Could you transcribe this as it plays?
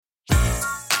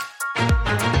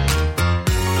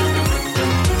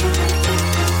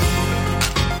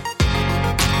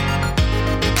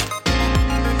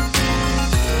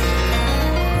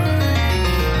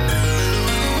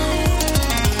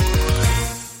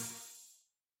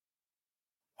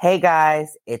Hey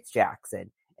guys, it's Jackson,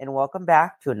 and welcome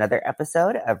back to another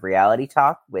episode of Reality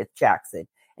Talk with Jackson.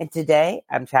 And today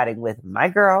I'm chatting with my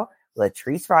girl,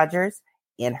 Latrice Rogers,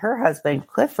 and her husband,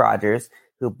 Cliff Rogers,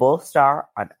 who both star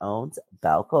on OWN's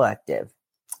Belle Collective.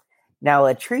 Now,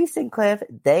 Latrice and Cliff,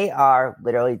 they are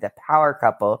literally the power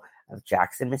couple of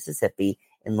Jackson, Mississippi.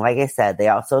 And like I said, they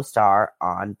also star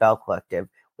on Belle Collective,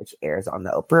 which airs on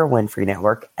the Oprah Winfrey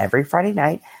Network every Friday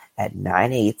night at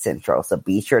 9/8 Central. So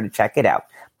be sure to check it out.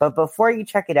 But before you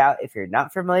check it out, if you're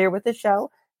not familiar with the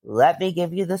show, let me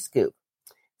give you the scoop.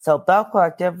 So Belle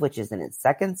Collective, which is in its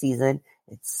second season,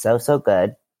 it's so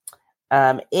good.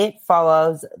 It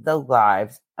follows the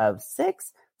lives of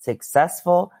 6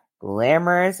 successful,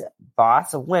 glamorous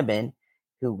boss women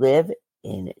who live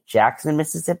in Jackson,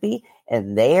 Mississippi,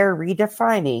 and they are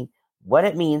redefining what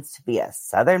it means to be a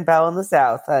Southern belle in the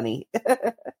South, honey.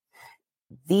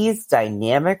 These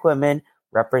dynamic women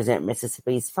represent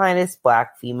Mississippi's finest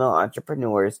Black female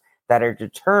entrepreneurs that are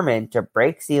determined to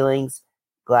break ceilings,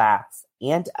 glass,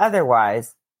 and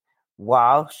otherwise,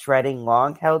 while shredding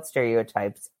long-held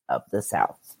stereotypes of the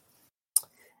South.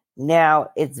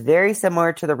 Now, it's very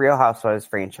similar to the Real Housewives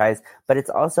franchise, but it's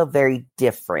also very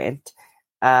different.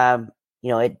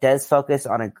 It does focus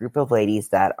on a group of ladies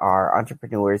that are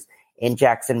entrepreneurs in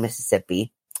Jackson,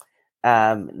 Mississippi.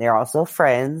 They're also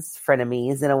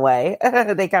frenemies in a way.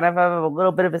 They kind of have a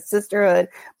little bit of a sisterhood,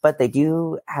 but they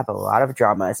do have a lot of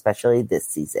drama, especially this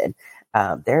season.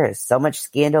 There is so much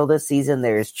scandal this season.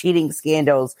 There's cheating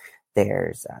scandals.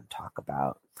 There's talk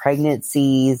about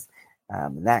pregnancies,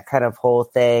 that kind of whole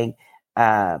thing.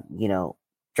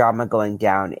 Drama going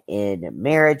down in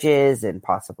marriages and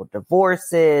possible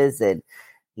divorces and,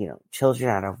 children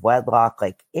out of wedlock.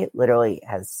 Like, it literally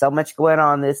has so much going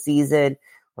on this season.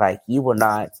 Like, you will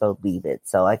not believe it.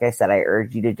 So like I said, I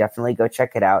urge you to definitely go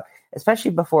check it out, especially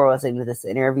before listening to this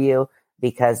interview,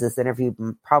 because this interview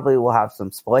probably will have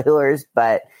some spoilers,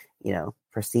 but,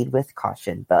 proceed with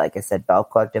caution. But like I said, Belle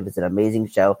Collective is an amazing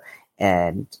show,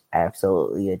 and I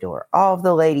absolutely adore all of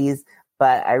the ladies,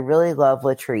 but I really love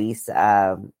Latrice.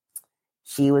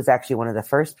 She was actually one of the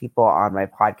first people on my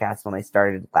podcast when I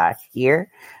started last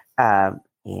year, and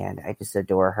I just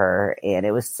adore her. And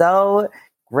it was so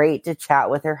great to chat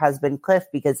with her husband, Cliff,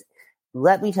 because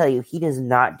let me tell you, he does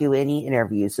not do any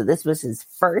interviews. So this was his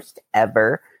first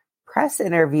ever press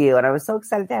interview. And I was so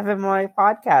excited to have him on my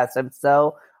podcast. I'm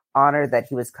so honored that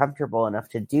he was comfortable enough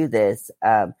to do this.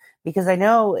 Because I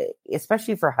know,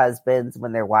 especially for husbands,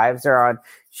 when their wives are on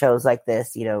shows like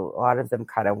this, a lot of them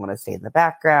kind of want to stay in the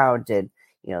background, and,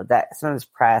 that sometimes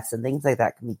press and things like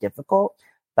that can be difficult,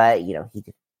 but, he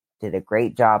did a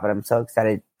great job, and I'm so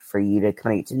excited for you to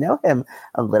kind of get to know him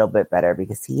a little bit better,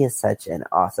 because he is such an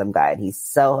awesome guy, and he's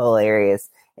so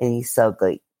hilarious, and he's so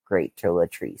great to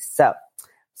Latrice.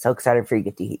 So excited for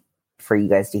you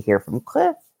guys to hear from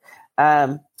Cliff.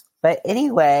 But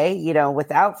anyway,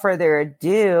 without further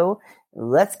ado,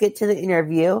 let's get to the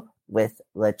interview with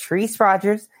Latrice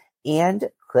Rogers and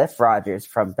Cliff Rogers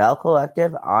from Belle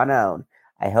Collective on OWN.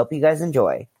 I hope you guys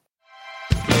enjoy.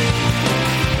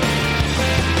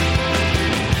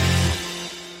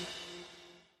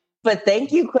 But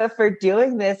thank you, Cliff, for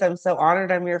doing this. I'm so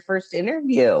honored I'm your first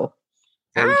interview.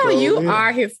 Oh, you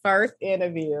are his first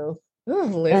interview.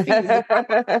 Ooh,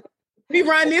 we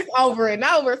run this over and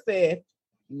over, Seth.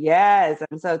 Yes,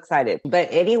 I'm so excited. But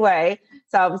anyway,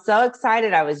 so I'm so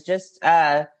excited. I was just,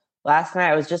 last night,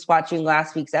 I was just watching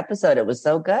last week's episode. It was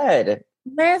so good.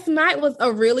 Last night was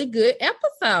a really good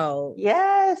episode.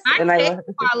 Yes. I texted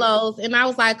Carlos, and I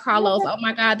was like, Carlos, oh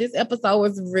my God, this episode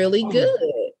was really good.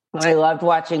 I loved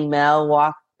watching Mel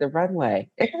walk the runway.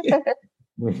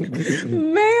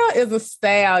 Mel is a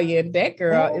stallion. That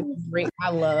girl is great. I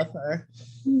love her.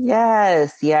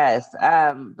 Yes.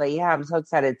 But yeah, I'm so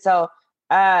excited. So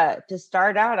to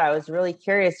start out, I was really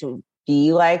curious. Did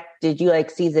you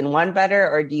like season 1 better,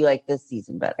 or do you like this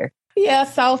season better? Yeah,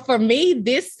 so for me,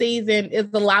 this season is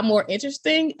a lot more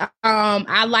interesting.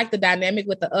 I like the dynamic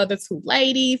with the other 2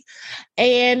 ladies,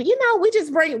 and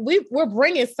we're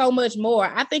bringing so much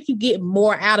more. I think you get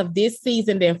more out of this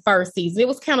season than first season. It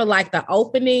was kind of like the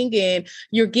opening, and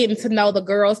you're getting to know the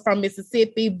girls from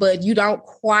Mississippi, but we don't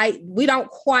quite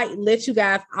let you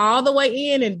guys all the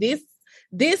way in. And this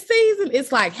season,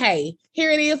 it's like, hey,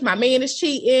 here it is. My man is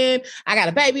cheating. I got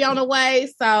a baby on the way.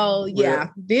 So, yeah,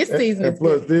 this season is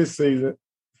plus good. This season,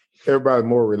 everybody's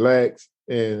more relaxed,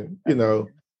 and,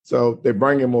 so they're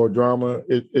bringing more drama.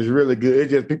 It's really good.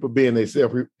 It's just people being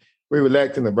themselves. We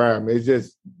relax in the environment. It's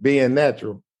just being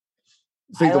natural.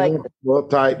 Season 1 was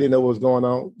uptight, didn't know what's going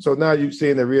on. So now you're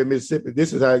seeing the real Mississippi.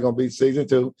 This is how it's going to be season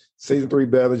 2. Season 3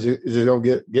 better is just going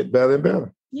to get better and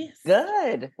better. Yes.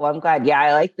 Good. Well, I'm glad. Yeah,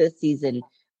 I like this season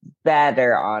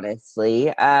better,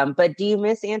 honestly. But do you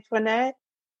miss Antoinette?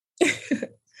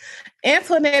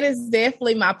 Antoinette is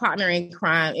definitely my partner in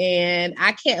crime, and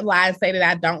I can't lie and say that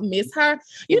I don't miss her.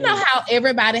 You know how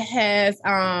everybody has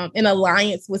an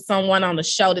alliance with someone on the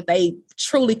show that they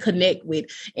truly connect with,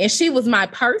 and she was my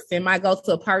person, my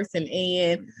go-to person.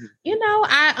 And you know,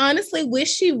 I honestly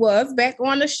wish she was back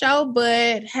on the show,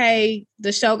 but hey,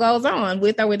 the show goes on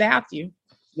with or without you.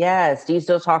 Yes. Do you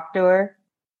still talk to her?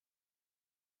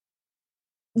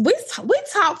 We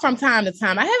talk from time to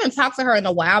time. I haven't talked to her in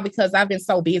a while because I've been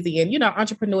so busy. And, you know,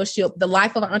 entrepreneurship, the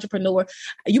life of an entrepreneur,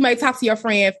 you may talk to your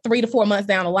friend 3 to 4 months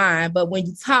down the line, but when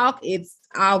you talk, it's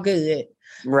all good.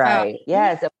 Right.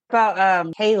 Yes. About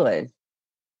Kaylin.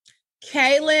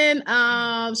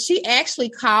 Kaylin, she actually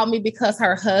called me because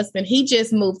her husband, he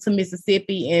just moved to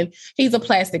Mississippi and he's a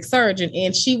plastic surgeon,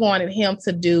 and she wanted him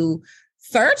to do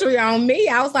surgery on me.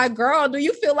 I was like, girl, do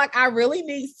you feel like I really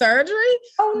need surgery?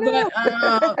 Oh,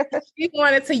 no. But she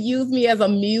wanted to use me as a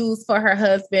muse for her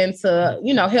husband to,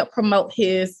 you know, help promote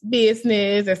his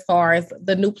business as far as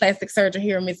the new plastic surgeon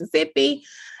here in Mississippi.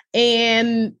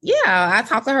 And yeah, I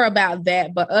talked to her about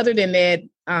that. But other than that,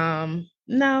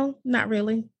 no, not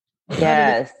really.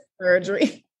 Yes.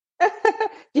 Surgery.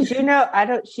 Did you know?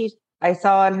 I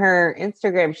saw on her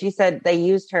Instagram, she said they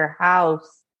used her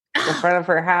house, the front of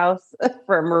her house,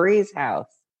 for Marie's house.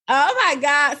 Oh my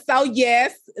God. So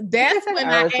yes, that's when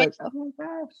I was like, oh my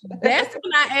gosh. That's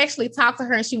when I actually talked to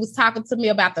her, and she was talking to me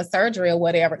about the surgery or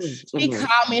whatever. She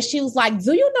called me and she was like,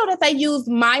 do you know that they used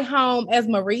my home as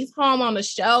Marie's home on the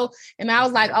show? And I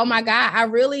was like, oh my God, I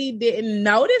really didn't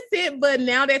notice it. But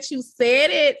now that you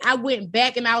said it, I went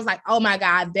back and I was like, oh my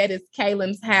God, that is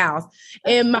Kaylin's house.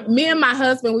 And me and my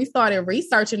husband, we started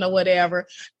researching or whatever.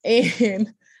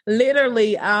 And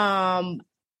literally, look,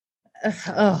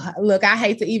 I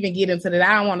hate to even get into that.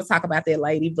 I don't want to talk about that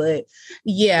lady, but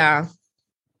yeah.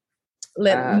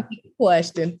 Let me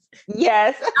question.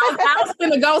 Yes. I was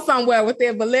going to go somewhere with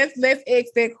it, but let's ask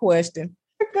that question.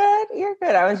 You're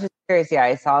good. I was just curious. Yeah,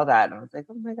 I saw that and I was like,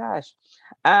 oh my gosh.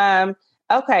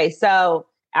 Okay, so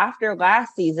after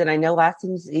last season, I know last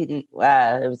season it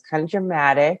was kind of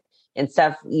dramatic and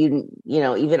stuff, you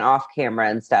know, even off camera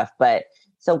and stuff, but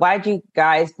so why'd you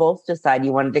guys both decide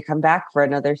you wanted to come back for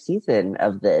another season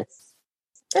of this?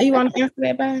 You want to answer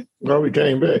that, Belle? Why we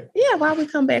came back? Yeah, why we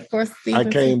come back for season? I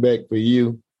came back for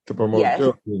you to promote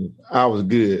your business. I was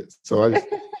good. So I just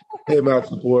came out to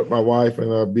support my wife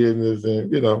and our business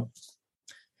and, you know.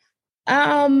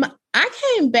 I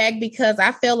came back because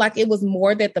I felt like it was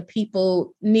more that the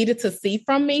people needed to see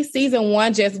from me. Season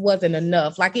 1 just wasn't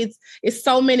enough. Like it's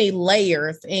so many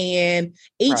layers, and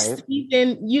each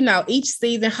season, you know, each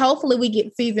season, hopefully we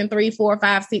get season 3, 4,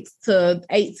 5, 6 to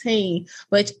 18,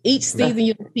 but each season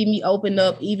you'll see me open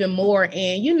up even more.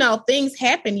 And, you know, things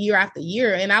happen year after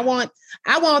year, and I want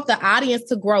the audience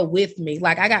to grow with me.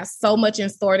 Like I got so much in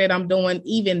store that I'm doing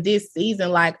even this season.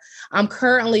 Like I'm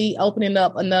currently opening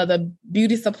up another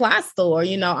beauty supply store.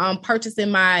 You know, I'm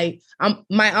purchasing my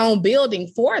own building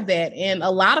for that. And a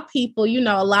lot of people, you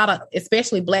know,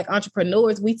 especially Black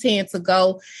entrepreneurs, we tend to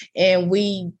go and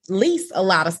we lease a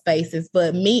lot of spaces.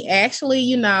 But me actually,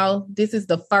 you know, this is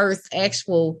the first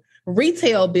actual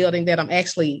retail building that I'm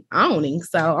actually owning.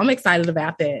 So I'm excited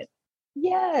about that.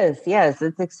 Yes,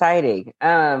 it's exciting.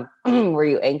 Were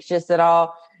you anxious at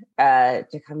all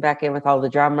to come back in with all the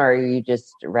drama, or are you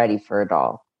just ready for it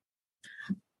all?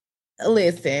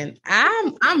 Listen,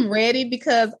 I'm ready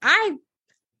because I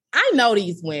know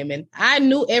these women. I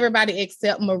knew everybody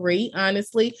except Marie,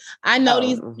 honestly. I know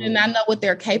these women, and I know what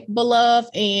they're capable of.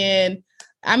 And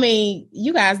I mean,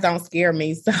 you guys don't scare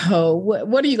me. So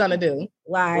what are you going to do?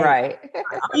 Like,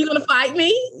 are you going to fight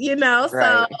me? You know,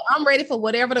 so I'm ready for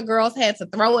whatever the girls had to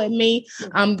throw at me.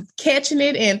 I'm catching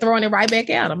it and throwing it right back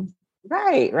at them.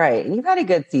 Right. You've had a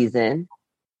good season.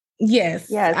 Yes.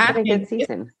 Yeah, it's been a good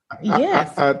season.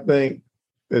 Yes. I think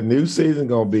the new season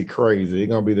going to be crazy. It's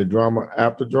going to be the drama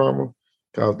after drama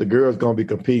because the girls going to be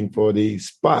competing for these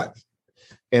spots.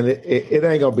 And it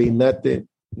ain't going to be nothing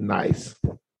nice.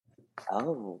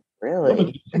 Oh,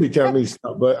 really? You be telling me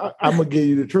stuff, but I'm going to give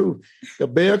you the truth. The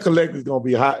Belle Collector is going to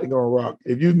be hot and going to rock.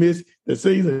 If you miss the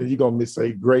season, you're going to miss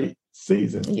a great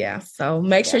season. Yeah, so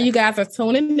make sure you guys are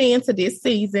tuning in to this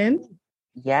season.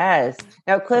 Yes.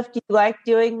 Now, Cliff, do you like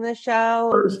doing the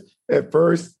show? At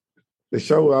first, the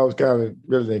show I was kind of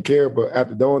really didn't care, but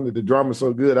after doing it, the drama's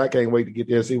so good, I can't wait to get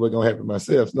there and see what's going to happen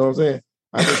myself. You know what I'm saying?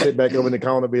 I can sit back over in the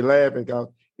corner and be laughing because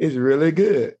it's really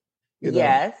good. You know?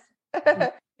 Yes.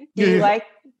 Do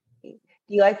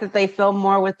you like that they film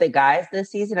more with the guys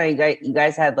this season? Or you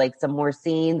guys had like some more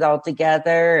scenes all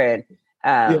together? And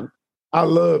yeah, I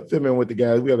love filming with the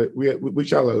guys. We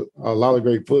shot a lot of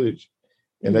great footage,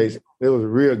 and it was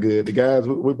real good. The guys,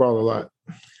 we brought a lot.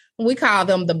 We call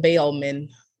them the Bellmen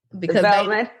because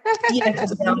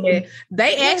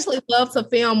they actually love to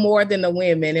film more than the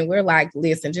women, and we're like,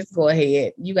 listen, just go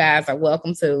ahead. You guys are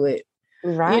welcome to it.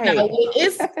 Right. You know,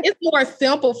 it's more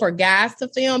simple for guys to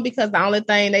film because the only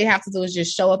thing they have to do is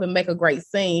just show up and make a great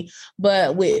scene.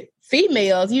 But with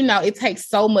females, you know, it takes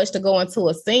so much to go into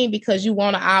a scene because you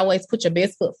want to always put your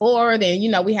best foot forward. And,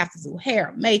 you know, we have to do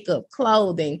hair, makeup,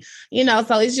 clothing, you know,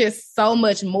 so it's just so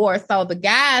much more. So the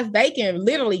guys, they can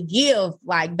literally give,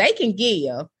 like they can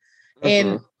give. Mm-hmm.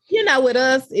 And, you know, with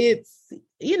us, it's,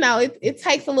 you know, it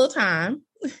takes a little time.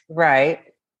 Right.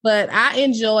 But I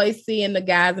enjoy seeing the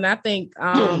guys, and I think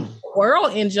the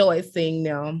world enjoys seeing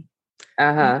them.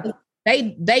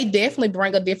 They definitely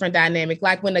bring a different dynamic.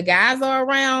 Like when the guys are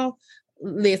around,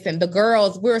 listen, the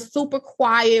girls, we're super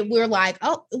quiet. We're like,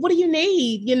 oh, what do you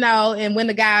need? You know, and when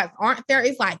the guys aren't there,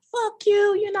 it's like, fuck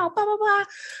you, you know, blah, blah, blah.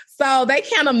 So they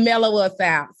kind of mellow us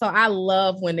out. So I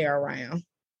love when they're around.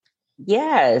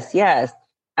 Yes.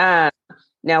 Now,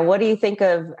 what do you think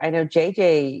of, I know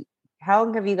JJ, how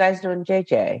long have you guys known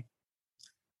JJ?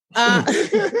 How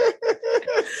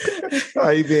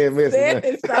you being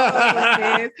missing?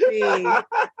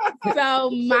 So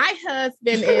my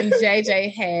husband and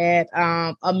JJ had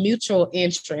a mutual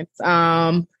interest.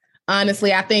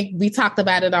 Honestly, I think we talked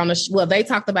about it on they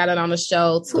talked about it on the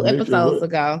show 2 episodes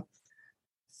ago.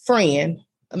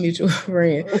 A mutual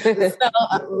friend.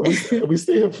 So, we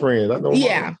still friends. I know.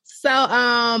 Yeah. So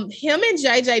him and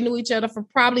JJ knew each other for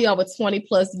probably over 20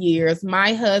 plus years.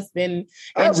 My husband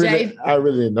and I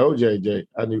really didn't know JJ.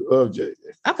 I knew of JJ.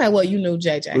 Okay, well, you knew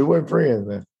JJ. We weren't friends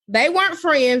then. They weren't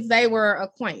friends, they were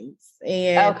acquaintances.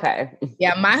 And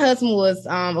yeah, my husband was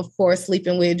of course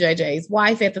sleeping with JJ's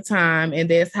wife at the time, and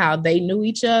that's how they knew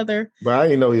each other. But I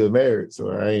didn't know he was married,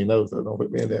 so I ain't know, so don't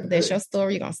put me in that. That's your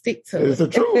story, you're gonna stick to it's the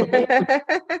truth.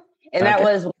 And that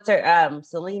was what's her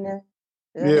Selena?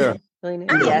 Yeah.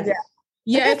 Selena?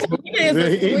 Yes.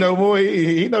 He know more.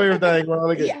 He know everything.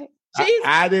 Yeah.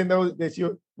 I didn't know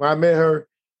that when I met her,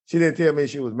 she didn't tell me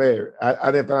she was married.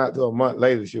 I didn't find out until a month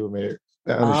later she was married.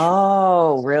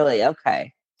 Oh, really?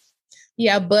 Okay.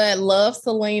 Yeah, but love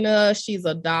Selena. She's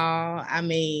a doll. I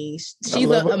mean, she's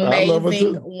an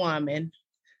amazing woman.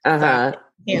 So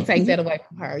can't take that away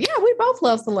from her. Yeah, we both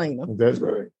love Selena. That's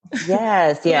right.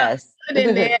 Yes. Other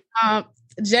than that,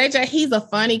 JJ, he's a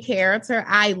funny character.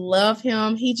 I love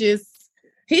him. He's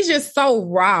just so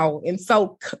raw and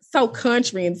so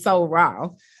country and so raw.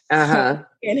 Can't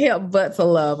help but to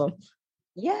love him.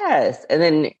 Yes. And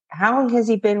then how long has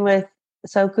he been with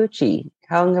So Gucci?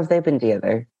 How long have they been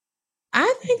together?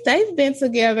 I think they've been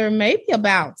together maybe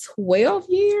about 12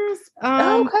 years.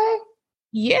 Okay.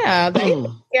 Yeah, they've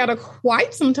been together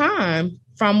quite some time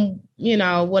from, you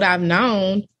know, what I've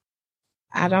known.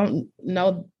 I don't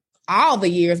know all the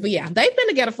years, but yeah, they've been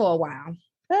together for a while.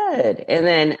 Good. And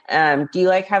then do you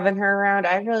like having her around?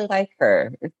 I really like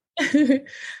her.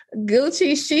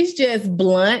 Gucci, she's just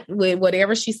blunt with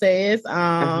whatever she says.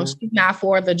 She's not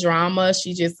for the drama.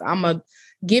 I'm going to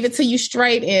give it to you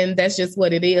straight, and that's just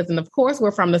what it is. And of course,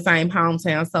 we're from the same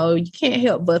hometown, so you can't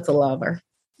help but to love her.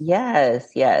 Yes.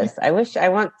 I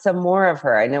want some more of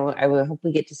her. I hope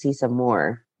we get to see some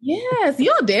more. Yes,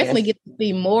 you'll definitely get to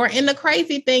see more. And the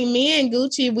crazy thing, me and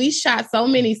Gucci, we shot so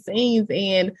many scenes,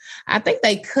 and I think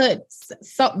they cut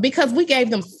because we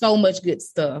gave them so much good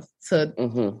stuff to.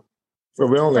 But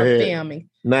we only had filming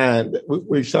 9.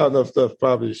 We shot enough stuff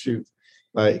probably to shoot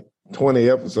like 20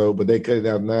 episodes, but they cut it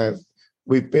down 9.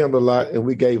 We filmed a lot and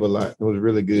we gave a lot. It was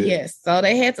really good. Yes, so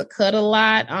they had to cut a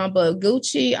lot. But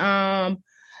Gucci,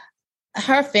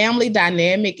 her family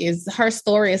dynamic her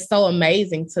story is so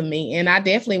amazing to me, and I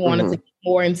definitely wanted to get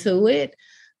more into it,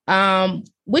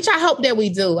 which I hope that we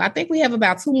do. I think we have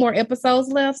about 2 more episodes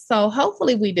left, so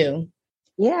hopefully we do.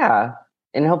 Yeah,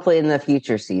 and hopefully in the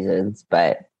future seasons,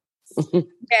 but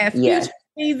future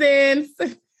seasons.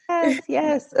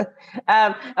 Yes.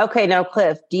 Okay, now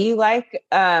Cliff, do you like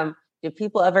do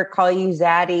people ever call you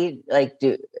Zaddy? Like,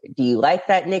 do you like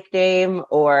that nickname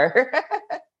or?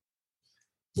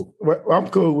 Well, I'm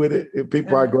cool with it. If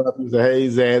people I grew up and say, "Hey,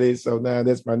 Zaddy," so now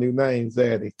that's my new name,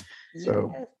 Zaddy.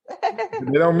 So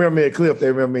they don't remember me as Cliff;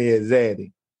 they remember me as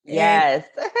Zaddy. Yes.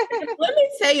 Let me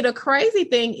tell you, the crazy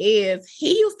thing is,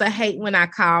 he used to hate when I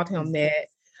called him that.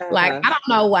 Like, I don't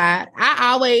know why.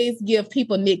 I always give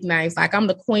people nicknames. Like, I'm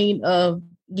the queen of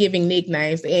giving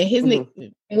nicknames, and his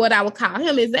what I would call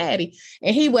him is Zaddy.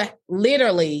 And he would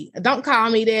literally, don't call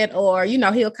me that, or,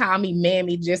 he'll call me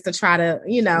Mammy just to try to,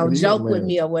 joke with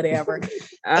me or whatever.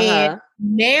 And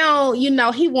now,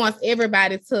 he wants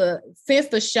everybody to, since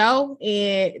the show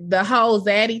and the whole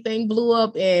Zaddy thing blew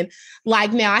up, and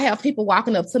like now I have people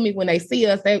walking up to me when they see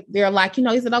us, they're like,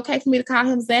 is it okay for me to call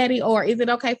him Zaddy, or is it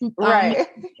okay for right.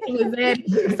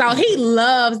 Zaddy? So he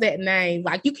loves that name.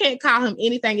 Like you can't call him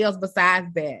anything else besides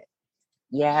that.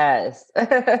 Yes.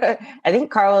 I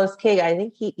think Carlos King, I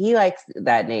think he likes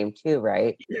that name too,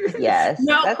 right? Yes.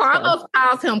 No, Carlos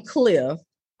calls him Cliff.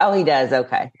 Oh, he does?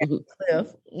 Okay. Cliff.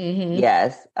 Mm-hmm.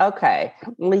 Yes. Okay.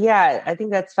 Well, yeah, I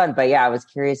think that's fun. But yeah, I was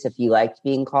curious if you liked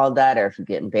being called that or if you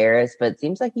get embarrassed, but it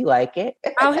seems like you like it.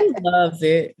 Oh, he loves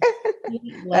it.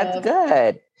 That's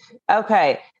good.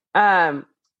 Okay. Now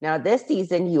this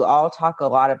season, you all talk a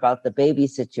lot about the baby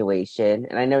situation.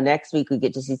 And I know next week we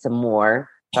get to see some more.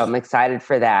 So I'm excited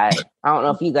for that. I don't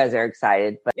know if you guys are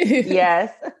excited, but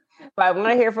yes. But I want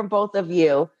to hear from both of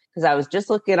you because I was just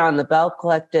looking on the Belle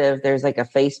Collective. There's like a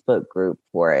Facebook group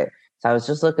for it. So I was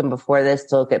just looking before this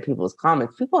to look at people's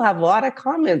comments. People have a lot of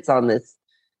comments on this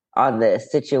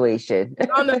situation.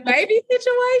 On the baby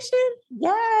situation?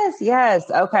 Yes.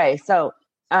 Okay. So,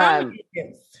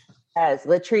 yes,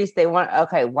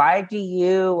 Latrice, why do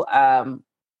you,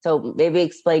 so maybe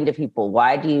explain to people,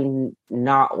 why do you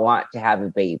not want to have a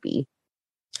baby?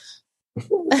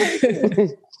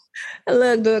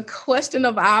 Look, the question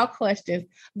of all questions.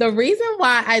 The reason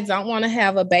why I don't want to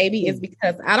have a baby is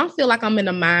because I don't feel like I'm in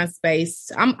a mind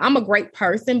space. I'm a great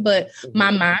person, but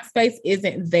my mind space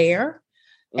isn't there.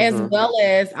 As well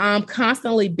as I'm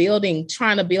constantly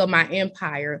trying to build my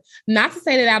empire. Not to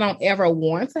say that I don't ever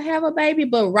want to have a baby,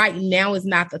 but right now is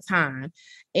not the time.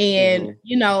 And,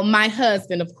 my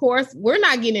husband, of course, we're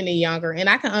not getting any younger, and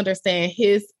I can understand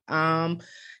his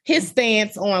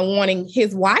stance on wanting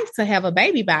his wife to have a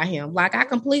baby by him. Like, I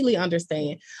completely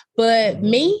understand. But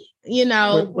me,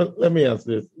 Well, let me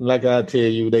answer this. Like I tell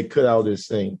you, they cut out this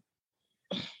scene.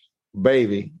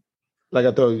 Baby. Like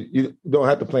I told you, you don't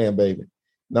have to plan baby.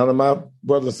 None of my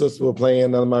brothers and sisters were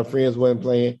playing. None of my friends weren't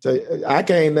playing. So I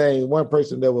can't name one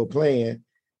person that was playing.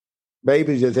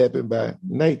 Babies just happen by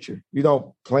nature. You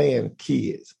don't plan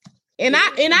kids. And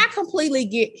I completely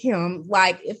get him.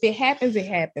 Like, if it happens, it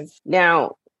happens.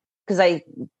 Now, because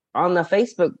on the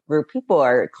Facebook group, people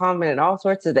are commenting all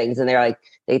sorts of things, and they're like,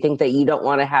 they think that you don't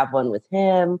want to have one with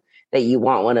him, that you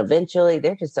want one eventually.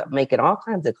 They're just making all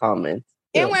kinds of comments.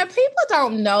 And when people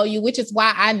don't know you, which is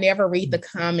why I never read the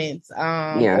comments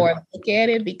or look at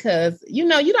it, because, you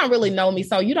don't really know me.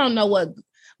 So you don't know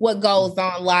what goes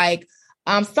on. Like,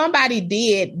 somebody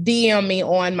did DM me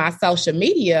on my social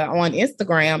media on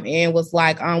Instagram and was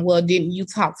like, well, didn't you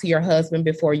talk to your husband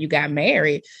before you got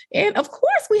married? And of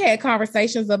course we had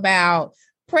conversations about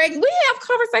we have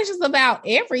conversations about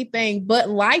everything, but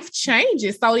life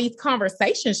changes. So these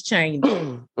conversations change.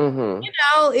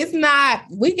 It's not,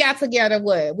 we got together,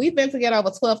 we've been together over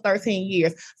 12, 13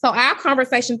 years. So our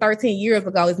conversation 13 years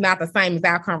ago is not the same as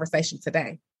our conversation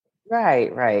today. Right.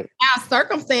 Our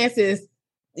circumstances,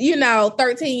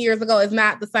 13 years ago is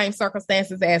not the same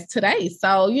circumstances as today.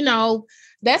 So,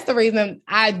 that's the reason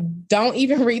I don't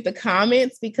even read the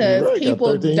comments, because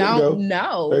people don't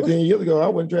know. 13 years ago, I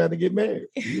wasn't trying to get married.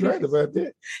 You're right about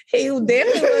that. He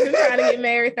definitely wasn't trying to get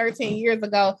married 13 years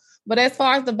ago. But as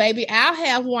far as the baby, I'll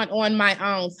have one on my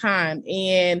own time.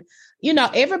 And,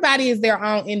 everybody is their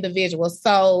own individual.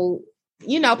 So,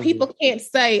 people can't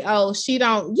say, oh, she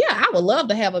don't. Yeah, I would love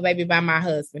to have a baby by my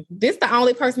husband. This is the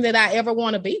only person that I ever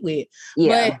want to be with.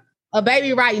 Yeah. But a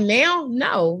baby right now,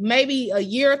 no. Maybe a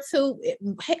year or two.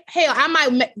 Hell, I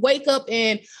might wake up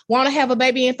and want to have a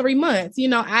baby in 3 months.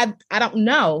 I don't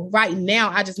know. Right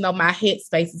now, I just know my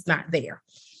headspace is not there.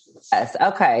 Yes.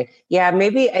 Okay. Yeah.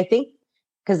 Maybe I think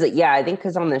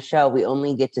because on the show we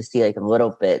only get to see like a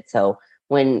little bit. So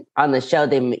when on the show,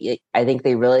 I think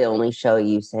they really only show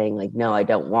you saying like, no, I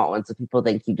don't want one. So people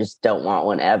think you just don't want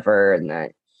one ever. And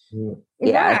that,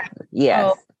 yeah. Right.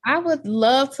 Yes. So I would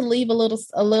love to leave a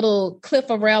little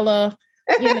Cliffarella,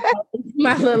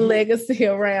 my little legacy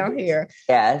around here.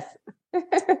 Yes.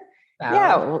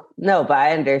 Yeah. No, but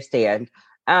I understand.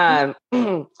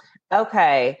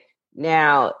 Okay.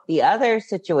 Now the other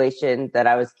situation that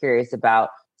I was curious about.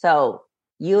 So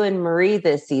you and Marie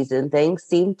this season, things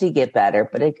seem to get better,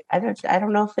 but I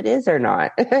don't know if it is or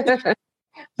not.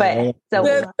 But so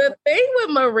the thing with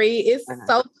Marie is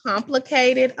so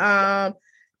complicated.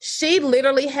 She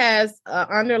literally has an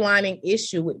underlining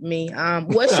issue with me.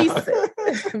 What she said,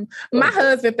 My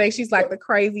husband thinks she's like the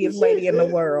craziest lady in the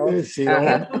world. And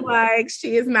I'm like,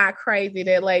 she is not crazy.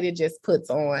 That lady just puts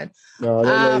on. No,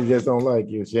 that lady just don't like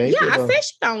you. She ain't I said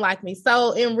she don't like me.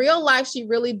 So in real life, she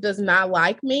really does not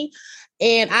like me.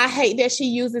 And I hate that she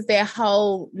uses that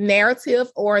whole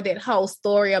narrative or that whole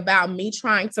story about me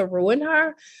trying to ruin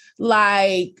her.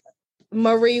 Like,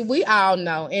 Marie, we all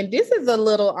know. And this is a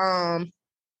little, and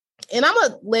I'm going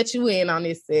to let you in on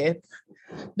this, Seth,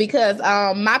 because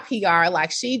my PR,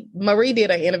 like Marie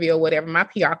did an interview or whatever. My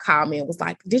PR called me and was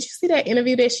like, did you see that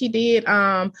interview that she did?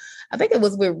 I think it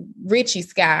was with Richie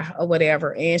Sky or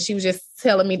whatever. And she was just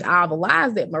telling me all the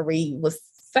lies that Marie was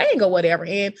saying or whatever.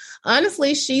 And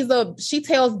honestly, she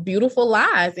tells beautiful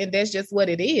lies, and that's just what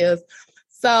it is.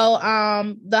 So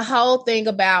the whole thing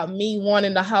about me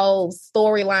wanting the whole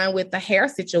storyline with the hair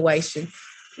situation,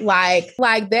 like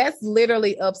that's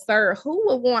literally absurd. Who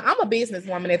would want? I'm a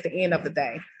businesswoman at the end of the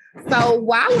day. So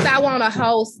why would I want a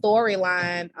whole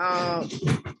storyline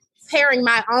tearing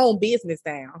my own business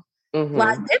down? Mm-hmm.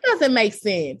 Like, it doesn't make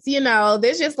sense. You know,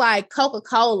 there's just like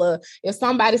Coca-Cola. If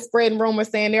somebody's spreading rumors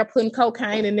saying they're putting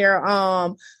cocaine in their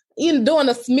doing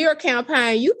a smear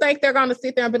campaign, you think they're gonna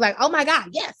sit there and be like, oh my God,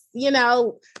 yes, you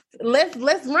know, let's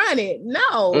run it.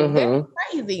 No, that's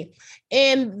crazy.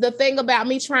 And the thing about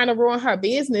me trying to ruin her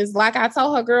business, like I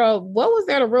told her, girl, what was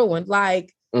there to ruin?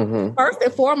 Like, first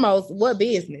and foremost, what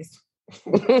business?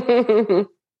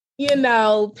 You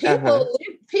know,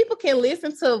 people can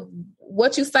listen to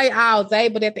what you say all day,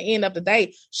 but at the end of the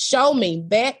day, show me,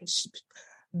 back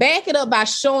it up by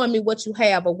showing me what you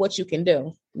have or what you can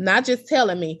do, not just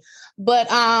telling me. But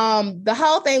the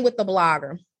whole thing with the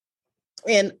blogger,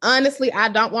 and honestly, I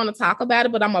don't want to talk about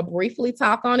it, but I'm gonna briefly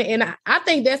talk on it. And I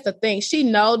think that's the thing. She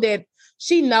knows that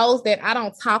I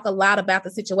don't talk a lot about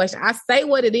the situation. I say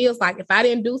what it is. Like, if I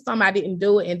didn't do something, I didn't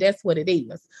do it, and that's what it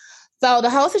is. So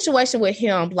the whole situation with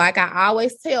him, like I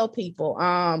always tell people,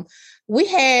 we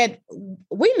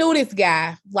knew this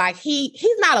guy. Like,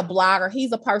 he's not a blogger.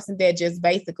 He's a person that just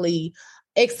basically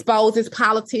exposes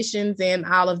politicians and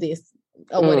all of this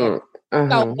or whatever.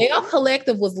 So Belle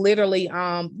Collective was literally,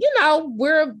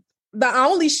 we're the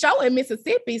only show in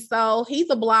Mississippi. So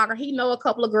he's a blogger. He know a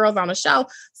couple of girls on the show.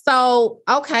 So,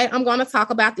 okay, I'm going to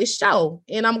talk about this show,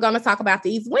 and I'm going to talk about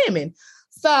these women.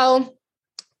 So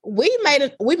we made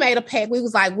a pact. We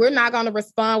was like, we're not going to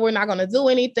respond. We're not going to do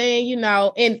anything, you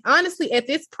know. And honestly, at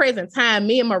this present time,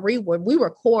 me and Marie we were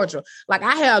cordial. Like,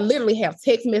 I literally have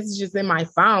text messages in my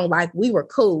phone. Like, we were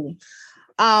cool.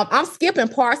 I'm skipping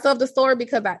parts of the story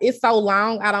because it's so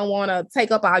long. I don't want to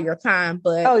take up all your time,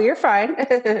 but you're fine.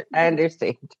 I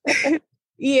understand.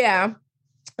 Yeah.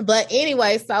 But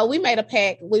anyway, so we made a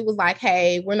pact. We was like,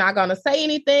 hey, we're not going to say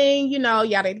anything, you know,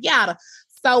 yada, yada.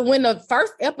 So when the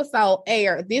first episode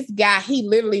aired, this guy, he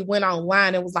literally went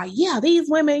online and was like, yeah, these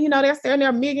women, you know, they're saying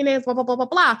they're millionaires, blah, blah, blah, blah,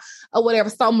 blah, or whatever.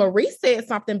 So Marie said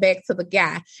something back to the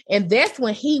guy. And that's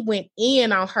when he went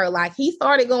in on her. Like, he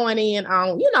started going in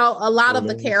on, you know, a lot of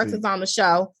the characters on the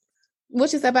show.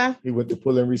 What you said about? He went to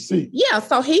pulling receipts. Yeah,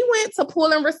 so he went to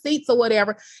pulling receipts or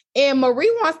whatever. And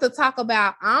Marie wants to talk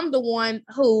about, I'm the one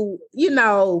who, you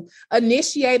know,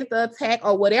 initiated the attack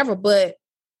or whatever. But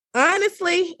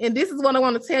honestly, and this is what I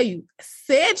want to tell you,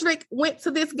 Cedric went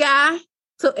to this guy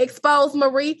to expose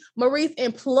Marie. Marie's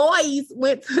employees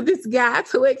went to this guy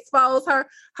to expose her.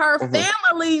 Her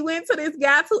family went to this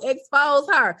guy to expose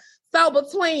her. So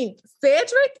between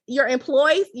Cedric, your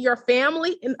employees, your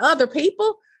family, and other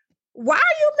people, why are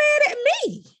you mad at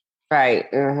me? Right.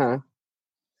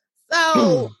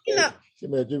 So, you know. She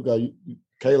mad you got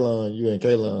Kaylon, you and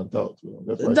Kaylon talked to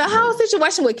him. The whole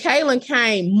situation with Kaylin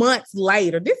came months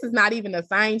later. This is not even the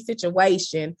same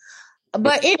situation.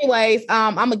 But anyways,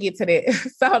 I'm going to get to that.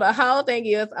 So the whole thing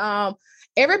is,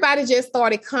 everybody just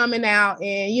started coming out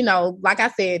and, you know, like I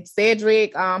said,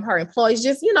 Cedric, her employees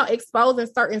just, you know, exposing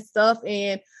certain stuff.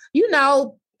 And, you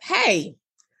know, hey,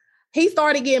 he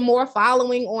started getting more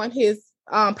following on his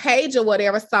page or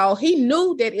whatever. So he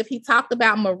knew that if he talked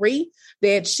about Marie,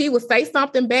 that she would say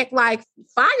something back like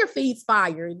fire feeds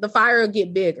fire. The fire will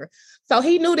get bigger. So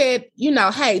he knew that, you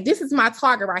know, hey, this is my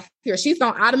target right here. She's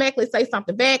going to automatically say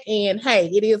something back, and hey,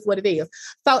 it is what it is.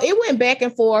 So it went back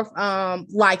and forth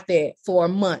like that for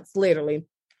months, literally.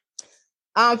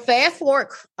 Fast forward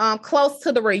close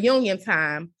to the reunion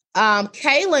time.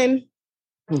 Kaylin,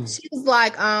 she was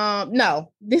like,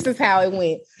 no, this is how it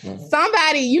went.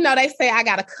 Somebody, you know, they say I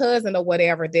got a cousin or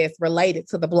whatever that's related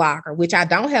to the blogger, which I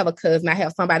don't have a cousin. I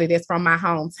have somebody that's from my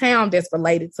hometown that's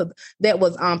related to, that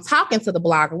was talking to the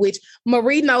blogger, which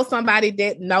Marie knows somebody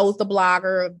that knows the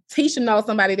blogger. Tisha knows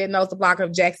somebody that knows the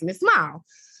blogger. Jackson is small.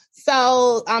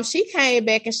 So she came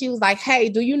back and she was like, hey,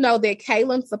 do you know that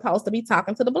Kaylin's supposed to be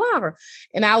talking to the blogger?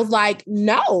 And I was like,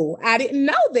 no, I didn't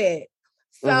know that.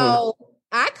 So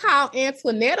I called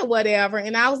Antoinette or whatever,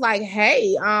 and I was like,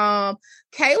 hey,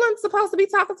 Kaylin's supposed to be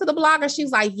talking to the blogger. She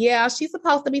was like, yeah, she's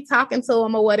supposed to be talking to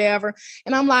him or whatever.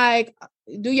 And I'm like,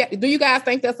 do you guys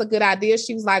think that's a good idea?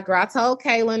 She was like, girl, I told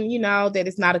Kaylin, that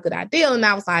it's not a good idea. And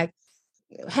I was like,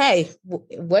 hey,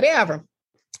 whatever.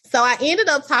 So I ended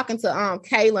up talking to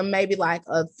Kaylin maybe like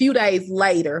a few days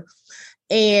later.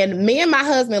 And me and my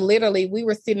husband, literally, we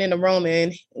were sitting in the room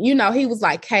and, he was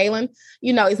like, Kaylin,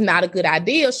 it's not a good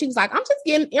idea. She was like, I'm just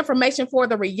getting information for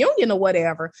the reunion or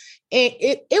whatever. And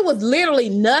it was literally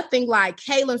nothing like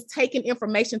Kaylin's taking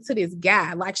information to this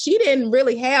guy. Like, she didn't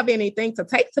really have anything to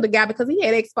take to the guy because he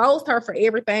had exposed her for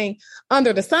everything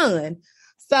under the sun.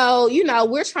 So,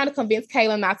 we're trying to convince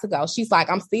Kaylin not to go. She's like,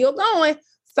 I'm still going.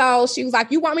 So she was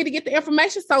like, you want me to get the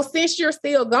information? So since you're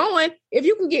still going, if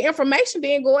you can get information,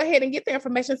 then go ahead and get the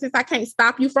information since I can't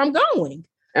stop you from going.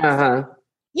 Uh-huh.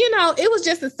 It was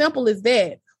just as simple as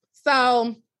that.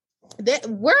 So that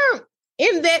we're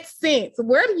in that sense,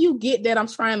 where do you get that I'm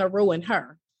trying to ruin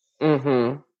her?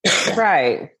 Mm-hmm.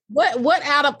 Right. What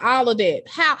out of all of that?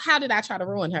 How did I try to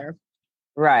ruin her?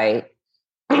 Right.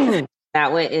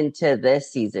 That went into this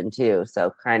season too.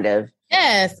 So kind of.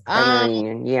 Yes.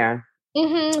 Yeah.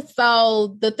 Mm-hmm.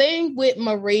 So the thing with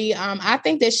Marie, I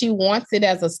think that she wants it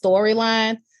as a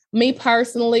storyline. Me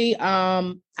personally,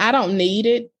 I don't need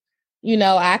it.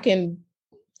 I can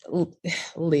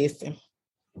listen.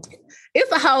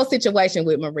 It's a whole situation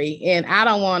with Marie, and I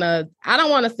don't want to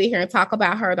sit here and talk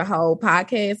about her the whole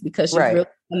podcast because she's really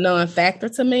a non-factor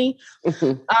to me.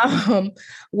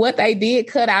 What they did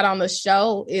cut out on the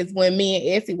show is when me and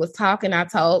Essie was talking, I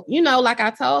told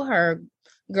her,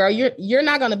 girl, you're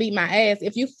not going to beat my ass.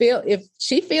 If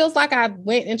she feels like I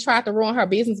went and tried to ruin her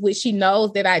business, which she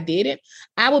knows that I didn't,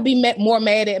 I would be more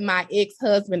mad at my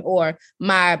ex-husband or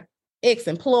my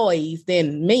ex-employees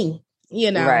than me.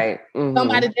 Right. Mm-hmm.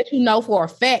 Somebody that for a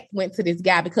fact went to this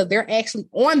guy because they're actually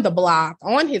on the blog,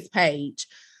 on his page,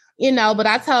 but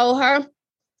I told her,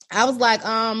 I was like,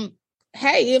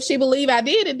 hey, if she believe I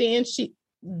did it, then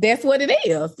that's what it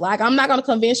is. Like, I'm not going to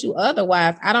convince you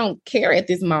otherwise. I don't care at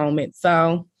this moment.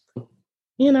 So,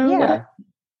 Yeah.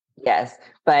 Yes.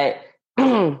 But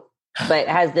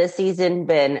has this season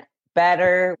been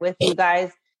better with you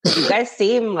guys? You guys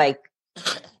seem like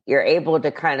you're able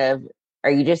to are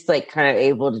you just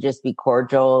able to just be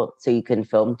cordial so you can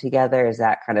film together? Is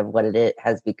that kind of what it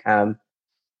has become?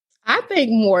 I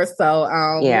think more so.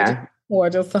 Yeah.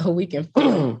 Cordial so we can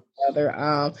film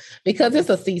together. Because it's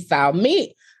a seesaw.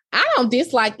 I don't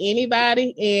dislike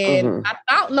anybody, and I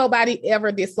thought nobody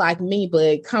ever disliked me,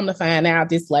 but come to find out,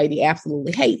 this lady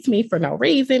absolutely hates me for no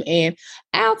reason, and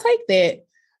I'll take that.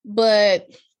 But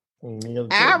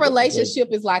our relationship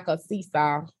is like a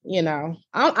seesaw, I'm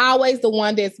always the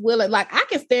one that's willing. Like, I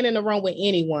can stand in the room with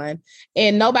anyone,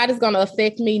 and nobody's going to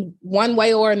affect me one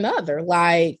way or another.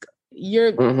 Like,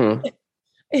 nobody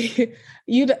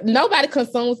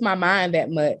consumes my mind that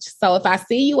much. So if I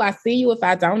see you, I see you. If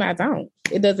I don't, I don't.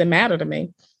 It doesn't matter to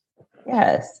me.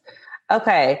 Yes.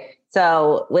 Okay.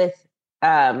 So with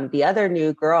the other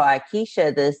new girl,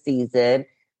 Akeisha, this season,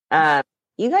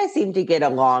 you guys seem to get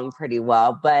along pretty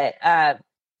well. But I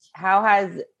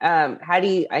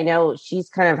know she's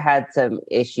kind of had some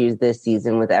issues this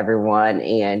season with everyone,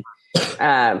 and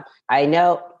I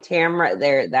know Tamara,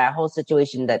 that whole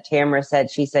situation that Tamara said,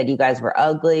 she said you guys were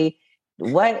ugly.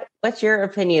 What's your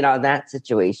opinion on that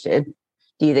situation?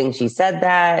 Do you think she said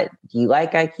that? Do you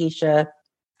like Akeisha?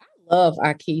 I love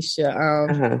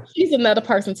Akeisha. She's another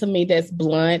person to me that's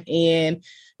blunt, and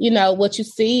what you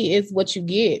see is what you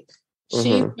get.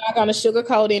 She's not going to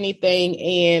sugarcoat anything,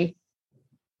 and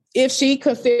if she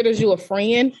considers you a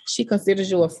friend, she considers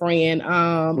you a friend.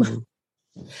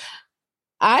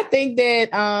 I think that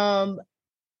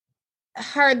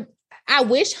I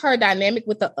wish her dynamic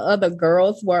with the other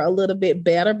girls were a little bit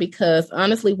better, because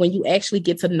honestly, when you actually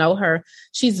get to know her,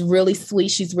 she's really sweet.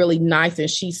 She's really nice, and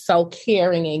she's so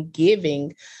caring and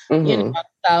giving.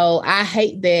 So I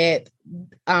hate that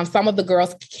some of the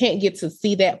girls can't get to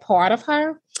see that part of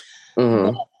her.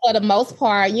 But for the most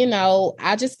part,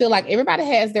 I just feel like everybody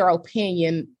has their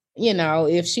opinion.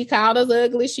 If she called us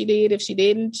ugly, she did. If she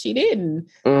didn't, she didn't.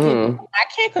 I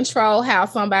can't control how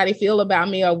somebody feel about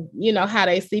me, or, how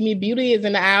they see me. Beauty is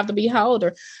in the eye of the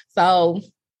beholder. So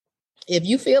if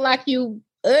you feel like you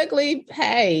ugly,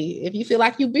 hey, if you feel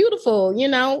like you beautiful,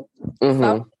 so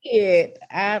it.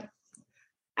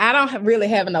 I don't really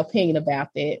have an opinion about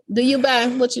that. Do you,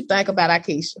 Belle? What you think about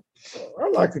Akeisha? I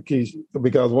like Akeisha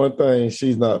because one thing,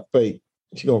 she's not fake.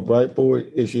 She gonna fight for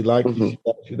it. If she like you,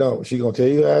 she don't. She gonna tell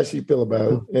you how she feel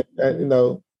about it.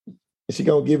 And she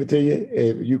gonna give it to you.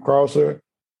 If you cross her,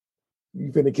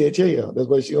 you finna catch hell. That's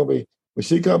what she gonna be. When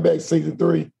she come back season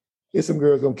 3, there's some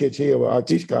girls gonna catch hell with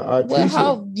Artisha.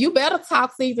 Well, you better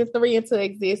talk season 3 into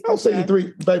existence. Oh, season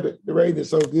 3, baby, the rating is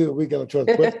so good. We gonna trust.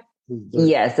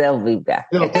 Yes, they'll be back.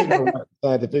 It don't take no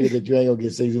time to figure that you ain't gonna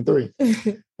get season 3.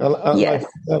 Yes,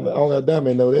 only a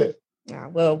dummy know that.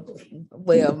 Well,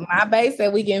 my base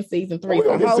said we get season 3.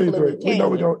 So hopefully we know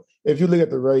we don't. If you look at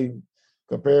the rating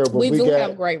comparable, we do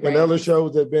have great ratings. And other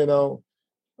shows that been on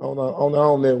our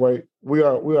own network, we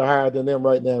are higher than them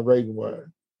right now rating wise.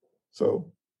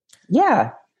 So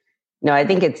yeah, no, I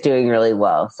think it's doing really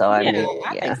well. So I think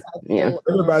so.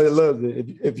 Everybody loves it.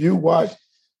 If you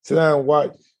sit down and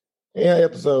watch an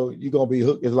episode, you're gonna be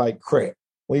hooked. It's like crack.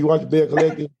 When you watch Belle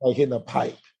Collective, it's like hitting a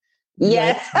pipe.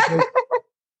 Yes.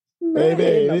 Baby,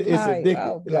 it's addictive.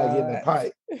 Oh, it's like hitting a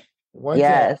pipe.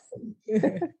 Yes.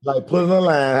 Like putting a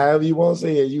line, however you want to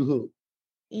say it, you hook.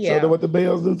 Yeah. So that's what the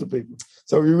Bells do to people.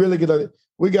 So we really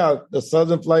we got the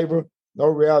Southern flavor, no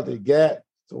reality gap.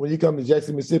 So when you come to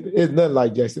Jackson, Mississippi, it's nothing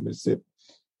like Jackson, Mississippi.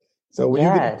 So when you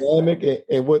get dynamic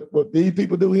and what these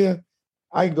people do here,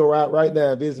 I can go out right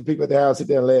now and visit people at the house, sit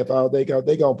there and laugh all day because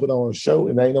they're going to put on a show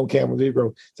and there ain't no camera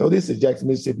zero. So this is Jackson,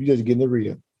 Mississippi. You're just getting it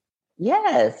real.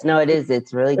 Yes. No, it is.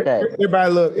 It's really good.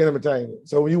 Everybody loves entertainment.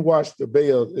 So when you watch the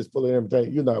Bells, it's full of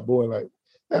entertainment. You're not bored like,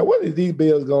 man, what is these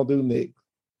Bells going to do next?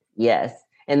 Yes.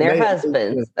 And their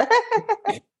husbands.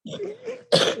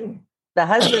 The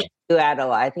husbands do add a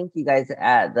lot. I think you guys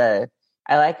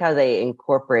I like how they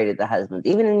incorporated the husbands.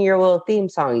 Even in your little theme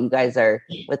song, you guys are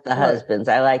with the husbands.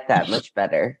 I like that much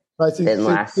better than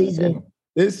last season.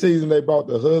 This season, they brought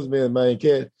the husband and main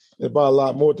cat. They brought a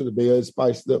lot more to the bill. It's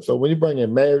spiced up. So when you bring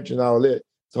in marriage and all that,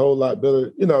 it's a whole lot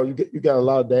better. You got a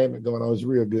lot of damage going on. It's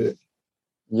real good.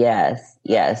 Yes.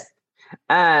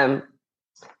 Now,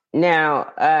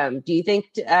 do you think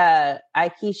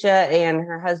Aikisha and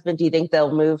her husband, do you think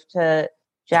they'll move to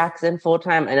Jackson full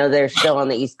time? I know they're still on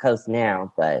the East Coast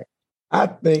now, but I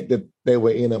think that they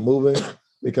will end up moving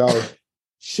because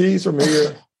she's from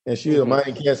here and she's a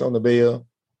main cast on the bill,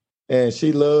 and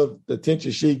she loved the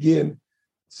attention she getting.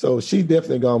 So she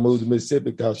definitely gonna move to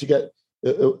Mississippi because she got.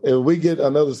 If we get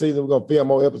another season, we're gonna film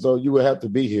more episodes. You will have to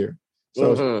be here.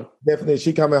 So definitely,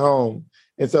 she coming home,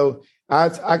 and so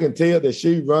I can tell that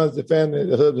she runs the family.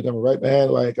 The husband coming right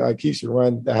behind, like Keisha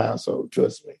run the household.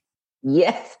 Trust me.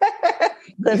 Yes.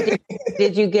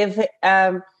 Did you give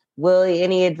Willie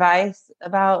any advice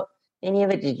about any of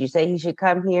it? Did you say he should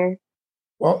come here?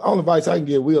 Well, only advice I can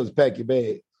give Will is pack your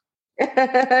bag.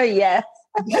 Yes.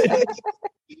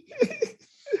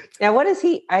 Now, what is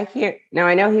he? Now,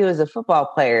 I know he was a football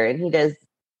player and he does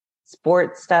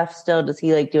sports stuff still. Does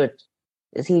he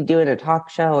is he doing a talk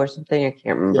show or something? I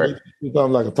can't remember. Yeah, he's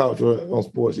doing like a talk show on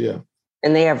sports, yeah.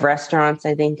 And they have restaurants,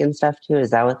 I think, and stuff too.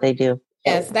 Is that what they do?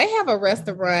 Yes, they have a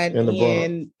restaurant in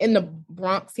the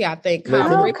Bronx, yeah, I think.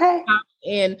 Okay.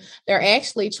 And they're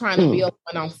actually trying to build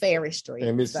one on Ferry Street.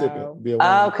 In Mississippi.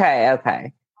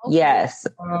 Okay. Yes.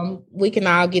 We can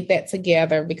all get that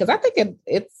together because I think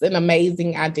it's an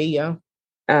amazing idea.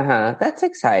 That's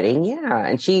exciting. Yeah.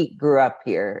 And she grew up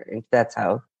here. And that's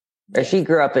how, or she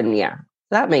grew up in,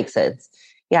 that makes sense.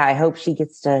 Yeah. I hope she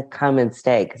gets to come and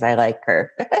stay because I like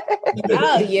her.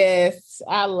 Oh, yes.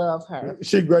 I love her.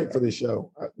 She's great for this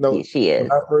show. No, she is.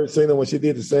 I first seen her when she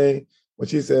did the same, when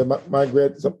she said, my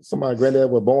granddad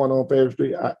was born on Ferry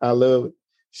Street. I love it.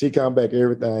 She come back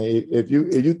everything. If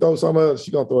you throw some of her,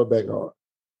 she gonna throw it back hard.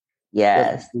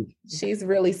 Yes. She's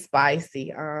really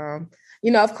spicy.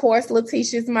 Of course,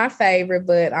 Letitia's my favorite,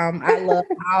 but I love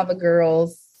all the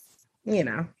girls,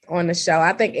 on the show.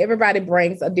 I think everybody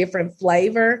brings a different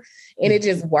flavor and it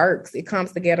just works. It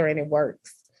comes together and it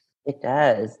works. It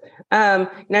does.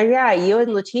 Now, you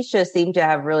and Letitia seem to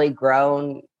have really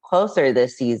grown closer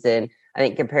this season, I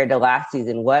think, compared to last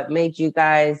season. What made you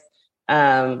guys,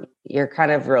 your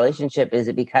kind of relationship? Is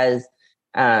it because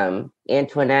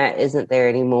Antoinette isn't there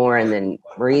anymore and then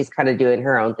Marie's kind of doing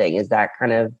her own thing? Is that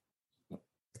kind of...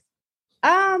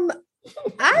 I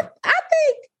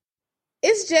think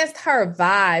it's just her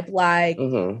vibe. Like,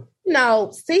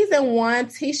 season 1,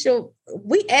 Tisha,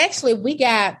 we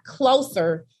got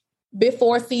closer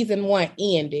before season 1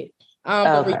 ended.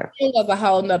 The reunion was a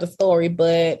whole nother story.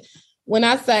 But when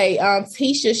I say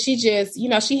Tisha, she just,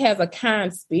 she has a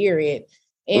kind spirit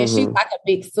and she's like a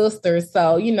big sister.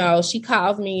 So, she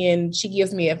calls me and she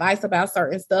gives me advice about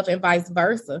certain stuff and vice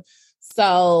versa.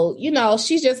 So,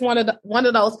 she's just one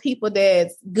of those people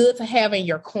that's good to have in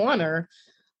your corner.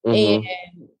 And,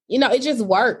 it just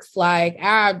works. Like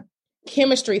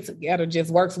chemistry together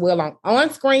just works well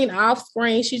on screen, off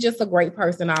screen. She's just a great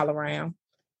person all around.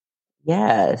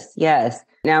 Yes, yes.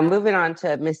 Now moving on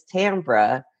to Miss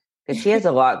Tambra, because she has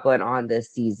a lot going on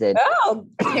this season. Oh,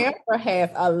 Tambra has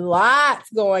a lot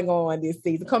going on this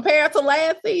season compared to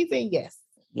last season. Yes.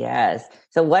 Yes.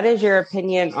 So what is your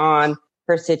opinion on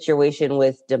her situation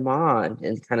with Damon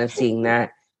and kind of seeing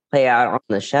that play out on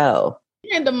the show?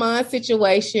 And Damon's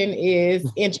situation is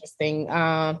interesting,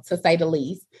 to say the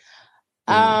least.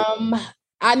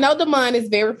 I know Damon is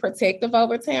very protective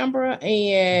over Tambra,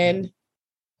 and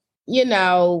you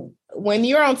know, when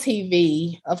you're on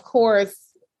TV, of course,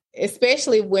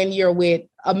 especially when you're with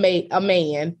a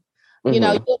man, you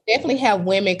know, you'll definitely have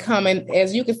women coming,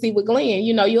 as you can see with Glenn,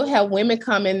 you know, you'll have women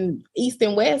coming east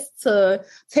and west to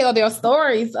tell their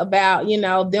stories about, you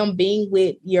know, them being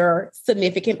with your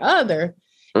significant other.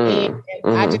 And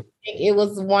I just think it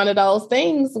was one of those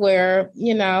things where,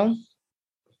 you know,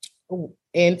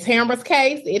 in Tambra's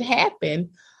case, it happened.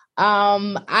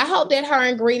 I hope that her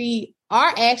and Greedy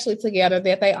are actually together,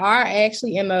 that they are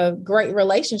actually in a great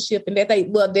relationship, and that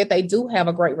they do have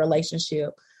a great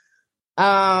relationship.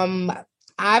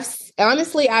 I've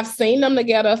seen them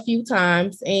together a few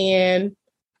times, and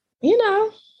you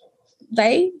know,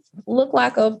 they look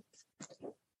like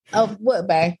what,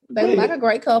 babe? They look like a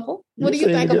great couple. What do you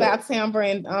think about Tambra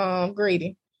and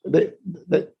Greedy?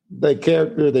 They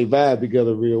character, they vibe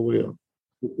together real well.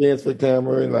 Dance for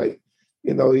Tamra, and like,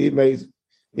 you know, he made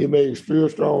real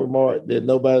strong remark that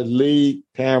nobody leave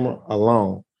Tamra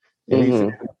alone. And he's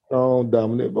a strong,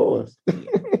 dominant voice.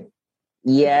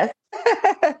 Yes.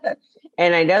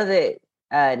 And I know that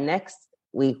next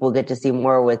week we'll get to see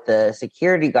more with the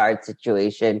security guard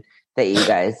situation that you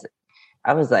guys,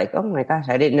 I was like, oh my gosh,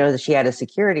 I didn't know that she had a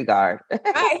security guard.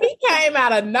 He came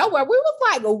out of nowhere. We was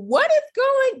like, what is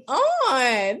going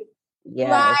on?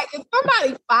 Yes. Like, is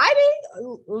somebody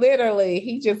fighting? Literally,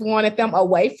 he just wanted them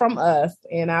away from us.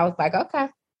 And I was like, okay.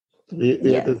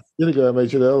 The security guard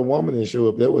made sure the other woman didn't show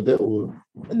up. That what that was.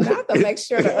 Not to make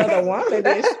sure the other woman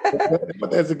didn't show up.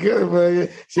 But that security man,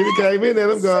 she came in there,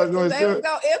 them guys going to escort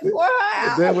her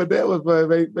out. That what that was for.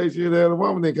 Make sure the other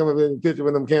woman didn't come up in the picture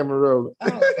with them camera rolling.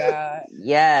 Oh, God.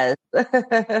 Yes.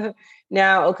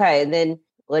 Now, okay, and then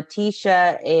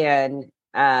Letitia and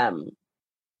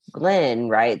Glenn,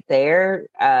 right? Their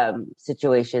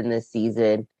situation this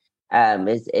season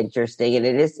is interesting, and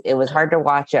it was hard to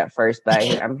watch at first, but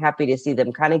I'm happy to see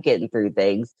them kind of getting through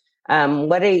things. I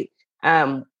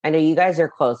know you guys are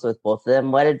close with both of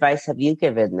them. What advice have you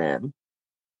given them?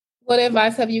 What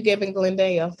advice have you given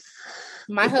Glendale?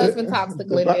 My husband talks to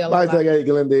Glendale. I gave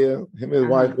Glendale, him and his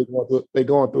wife, they're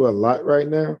going through a lot right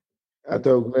now. I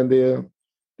told Glendale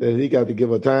that he got to give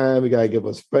her time, he got to give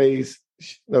her space.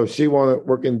 No, she want to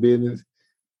work in business.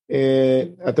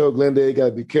 And I told Glendale he got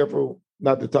to be careful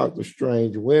not to talk to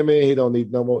strange women. He don't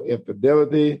need no more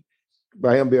infidelity.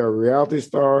 By him being a reality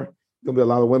star, gonna be a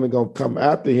lot of women gonna come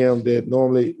after him that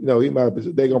normally, you know,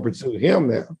 they're gonna pursue him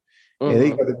now. And he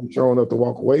got to be strong enough to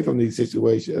walk away from these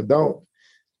situations. Don't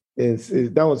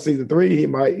season 3, he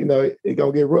might, you know, it's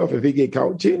gonna get rough if he get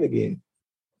caught cheating again.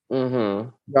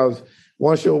 Because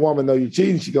once your woman know you're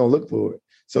cheating, she's gonna look for it.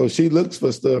 So she looks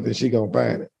for stuff and she gonna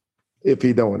find it if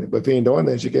he doing it. But if he ain't doing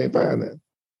that, she can't find that.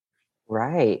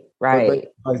 Right.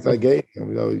 Like I gave him,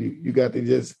 you know, you got to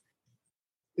just,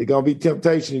 it's gonna be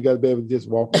temptation. You got to be able to just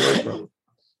walk away from it.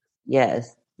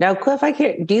 Yes. Now, Cliff,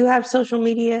 do you have social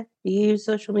media? Do you use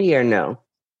social media or no?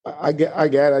 I got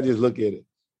it. I just look at it.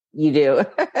 You do.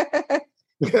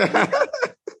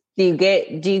 Do you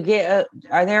get?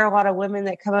 Are there a lot of women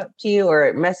that come up to you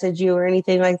or message you or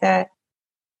anything like that?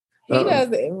 He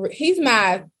doesn't. He's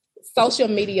not social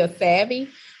media savvy.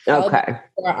 Okay.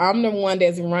 I'm the one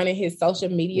that's running his social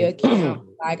media account.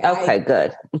 Like, okay,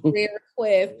 good.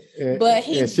 Request, but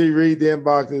she read the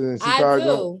inboxes and she started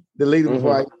to delete them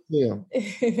before I see them.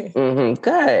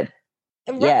 Good.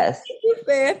 Right. Yes. He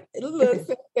said, it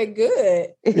looks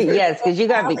good. Yes, because you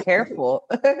got to be careful.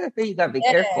 You got to be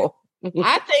careful.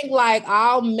 I think like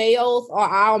all males or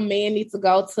all men need to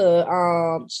go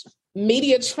to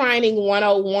media training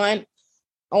 101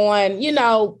 on, you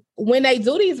know, when they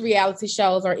do these reality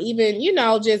shows, or even, you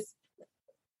know, just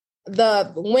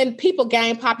when people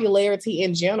gain popularity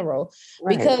in general.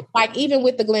 Right. Because like even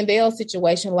with the Glendale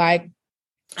situation, like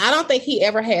I don't think he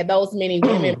ever had those many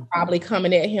women probably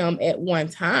coming at him at one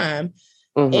time.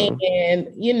 And,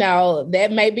 you know,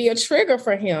 that may be a trigger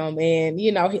for him. And,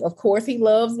 you know, of course he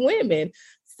loves women.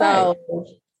 So,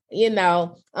 you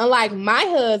know, unlike my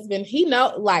husband, he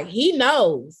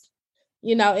knows,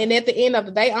 you know, and at the end of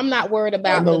the day, I'm not worried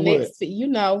about the next, you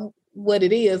know, what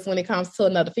it is when it comes to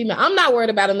another female. I'm not worried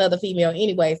about another female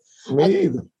anyways. Me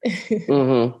either.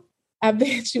 Mm-hmm. I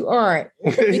bet you aren't,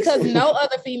 because no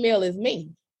other female is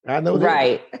me. I know that.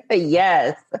 Right.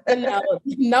 Yes.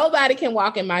 Nobody can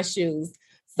walk in my shoes.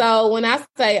 So when I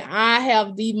say I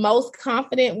have the most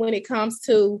confident when it comes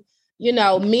to,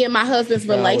 me and my husband's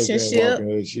relationship.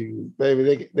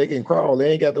 Baby, they can crawl.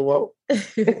 They ain't got to walk.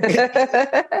 He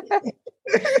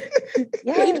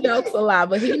jokes a lot,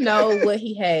 but he knows what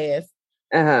he has.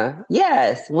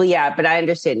 Yes. Well, yeah, but I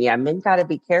understand. Yeah, men got to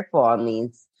be careful on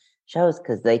these shows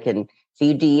because they can, if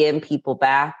you DM people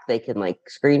back, they can like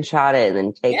screenshot it and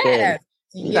then take it.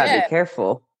 You got to be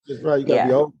careful. That's right. You got to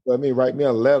be open. I mean, write me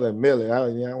a letter and mail it. I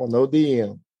don't want no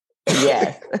DM.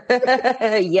 Yes.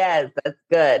 Yes, that's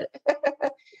good.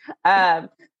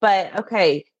 But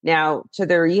okay, now to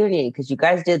the reunion, because you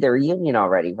guys did the reunion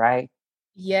already, right?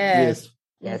 Yes.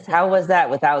 How was that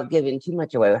without giving too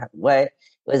much away? What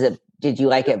was it? Did you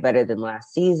like it better than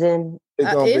last season? It's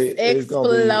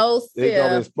explosive. It's gonna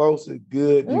be explosive,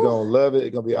 good. You're gonna love it.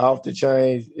 It's gonna be off the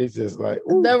chain. It's just like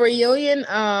the reunion.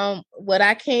 What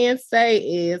I can say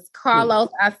is Carlos,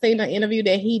 I seen an interview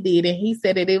that he did, and he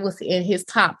said that it was in his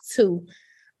top 2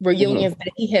 reunions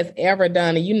that he has ever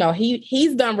done. And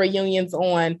he's done reunions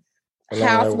on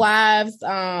Housewives,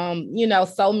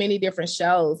 so many different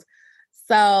shows.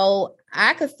 So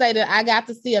I could say that I got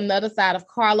to see another side of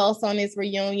Carlos on this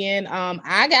reunion.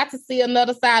 I got to see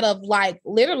another side of like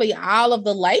literally all of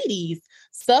the ladies,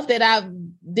 stuff that I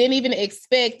didn't even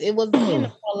expect. It was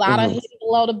a lot of hitting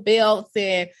below the belts.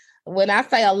 And when I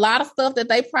say a lot of stuff that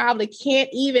they probably can't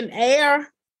even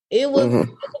air, it was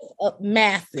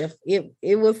massive.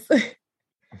 It was...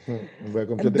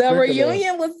 Welcome to the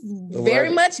reunion was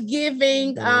very much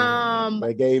giving.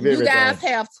 They gave you guys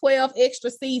have 12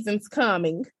 extra seasons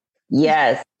coming.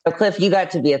 Yes. So Cliff, you got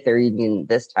to be at the reunion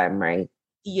this time, right?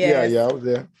 Yes. Yeah, I was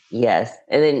there. Yes.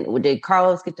 And then did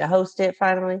Carlos get to host it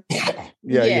finally?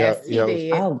 Yes, he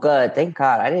did. Oh, good. Thank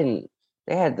God.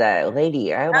 They had that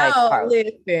lady.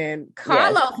 Listen,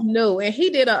 Carlos knew, and he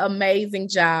did an amazing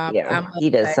job. Yeah, he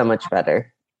does so much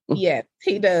better. Yes,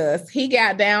 he does. He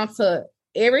got down to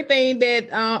everything that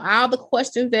all the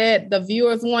questions that the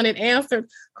viewers wanted answered.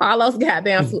 Carlos got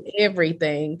down to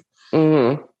everything.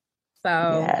 Mm-hmm.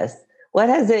 So yes, what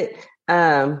has it?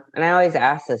 And I always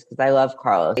ask this because I love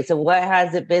Carlos. So, what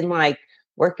has it been like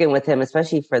working with him,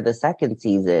 especially for the second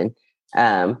season?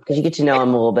 Because you get to know him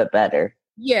a little bit better.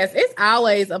 Yes, it's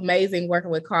always amazing working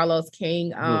with Carlos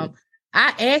King.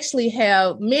 I actually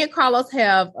me and Carlos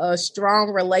have a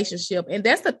strong relationship. And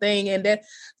that's the thing. And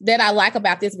that I like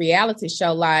about this reality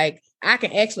show. Like I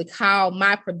can actually call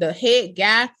the head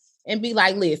guy and be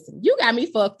like, listen, you got me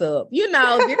fucked up. This is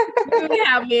really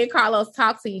how me and Carlos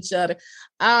talk to each other.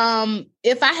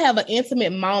 If I have an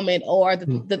intimate moment or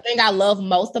the thing I love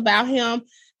most about him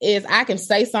is I can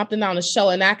say something on the show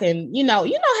and I can, how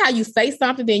you say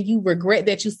something, then you regret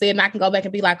that you said, and I can go back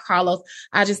and be like, Carlos,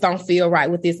 I just don't feel right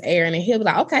with this airing. And he'll be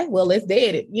like, okay, well, let's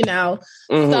dead it,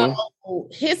 So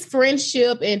his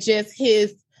friendship and just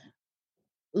his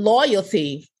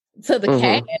loyalty to the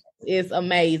cast is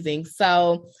amazing.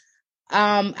 So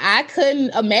I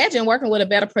couldn't imagine working with a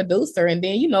better producer. And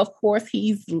then, of course,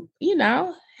 he's,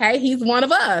 hey, he's one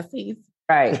of us. He's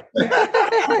right.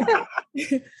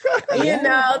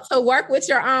 To work with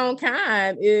your own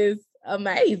kind is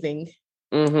amazing.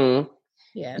 Mm-hmm.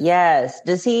 Yes. Yes.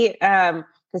 Does he,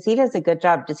 because he does a good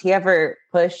job. Does he ever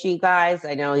push you guys?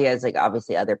 I know he has like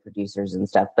obviously other producers and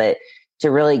stuff, but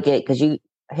to really get,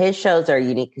 his shows are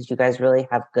unique because you guys really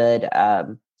have good,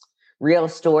 real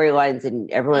storylines and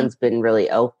everyone's been really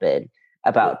open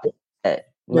about that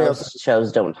most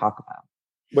shows don't talk about.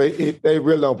 But they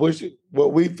really don't push it.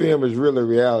 What we film is really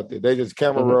reality. They just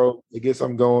camera roll, they get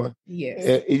something going. Yes.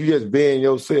 And if you just being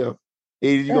yourself,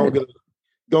 either you're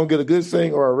gonna get a good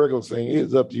scene or a regular scene.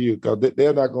 It's up to you because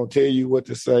they're not gonna tell you what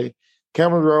to say.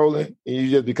 Camera rolling, and you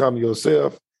just become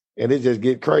yourself, and it just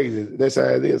get crazy. That's how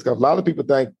it is. Because a lot of people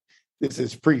think this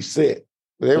is preset,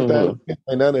 but everything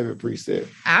ain't none of it preset.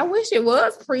 I wish it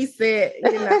was preset.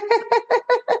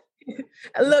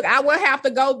 Look, I would have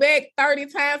to go back 30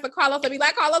 times to Carlos and be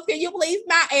like, Carlos, can you please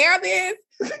not air this?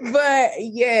 But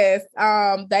yes,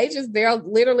 they'll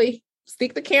literally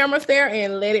stick the cameras there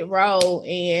and let it roll.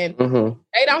 And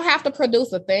they don't have to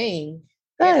produce a thing.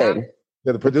 Good.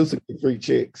 The producer get free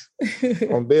checks.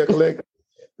 On Belle Collector,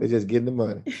 they're just getting the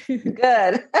money.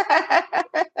 Good.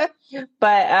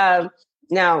 But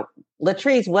now,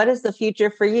 Latrice, what is the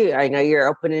future for you? I know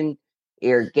you're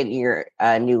getting your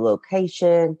new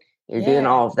location. You're doing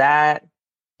all of that.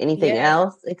 Anything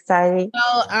else exciting?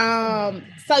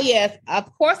 So yes,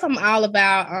 of course, I'm all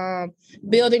about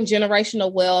building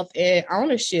generational wealth and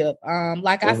ownership.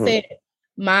 Like I said,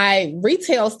 my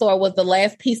retail store was the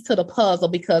last piece to the puzzle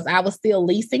because I was still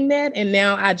leasing that, and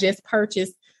now I just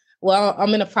purchased. Well,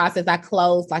 I'm in the process. I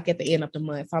closed like at the end of the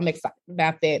month, so I'm excited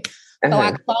about that. So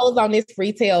I closed on this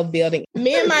retail building.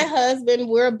 Me and my husband,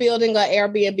 we're building an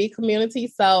Airbnb community,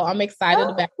 so I'm excited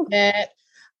about that.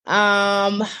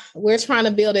 We're trying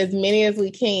to build as many as we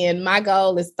can. My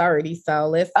goal is 30, so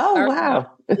let's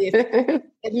wow.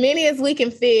 as many as we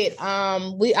can fit.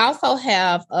 We also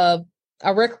have a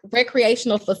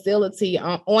recreational facility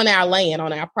on our land,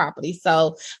 on our property.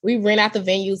 So we rent out the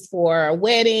venues for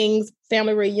weddings,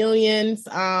 family reunions.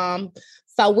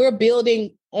 So we're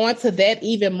building onto that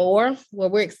even more, where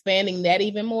we're expanding that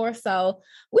even more. So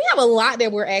we have a lot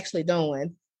that we're actually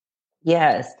doing.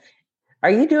 Yes. Are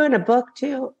you doing a book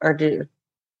too, or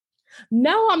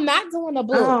No, I'm not doing a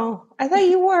book. Oh, I thought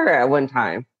you were at one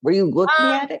time. Were you looking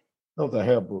at it? That was a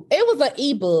hair book. It was an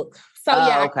ebook. So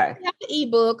okay. I have the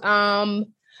ebook.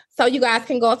 So you guys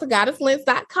can go to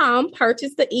goddesslens.com,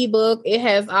 purchase the ebook. It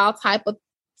has all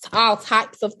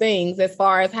types of things as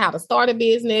far as how to start a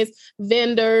business,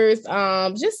 vendors,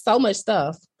 just so much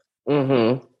stuff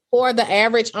for the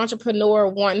average entrepreneur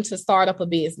wanting to start up a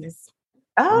business.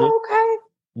 Oh, okay.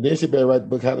 Then she better write the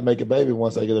book, How to Make a Baby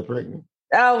Once I Get Her Pregnant.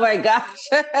 Oh my gosh.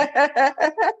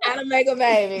 How to Make a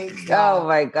Baby. Oh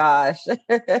my gosh.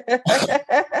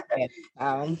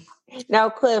 Now,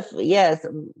 Cliff, yes.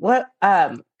 What,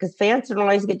 because fans don't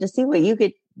always get to see what you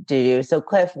get to do. So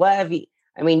Cliff, what have you,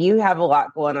 you have a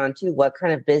lot going on too. What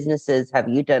kind of businesses have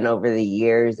you done over the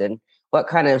years, and what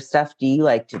kind of stuff do you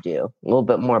like to do? A little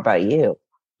bit more about you.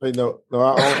 No,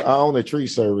 I own a tree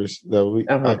service though.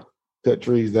 I cut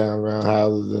trees down around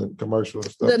houses and commercial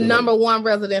and stuff. The number one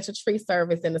residential tree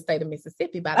service in the state of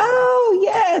Mississippi, by the way. Oh,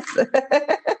 yes.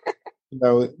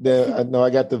 I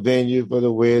got the venue for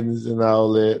the weddings and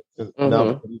all that.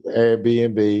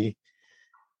 Airbnb.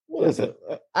 What is it?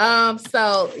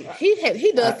 So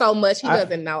he does so much he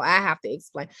doesn't know. I have to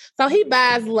explain. So he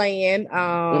buys land.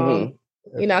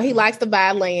 He likes to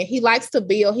buy land. He likes to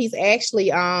build. He's actually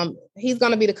he's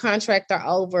going to be the contractor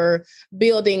over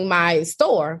building my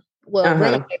store.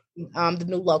 Renovating the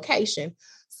new location.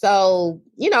 So,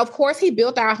 of course, he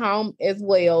built our home as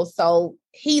well. So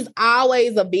he's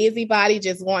always a busybody,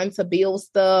 just wanting to build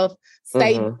stuff,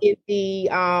 stay busy,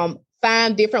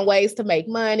 find different ways to make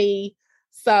money.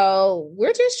 So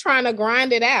we're just trying to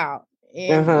grind it out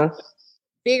and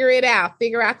figure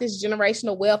out this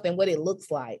generational wealth and what it looks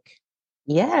like.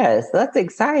 Yes, that's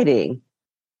exciting.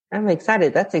 I'm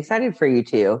excited. That's exciting for you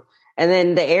too. And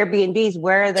then the Airbnbs,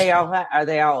 where are they all at? Are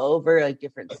they all over, like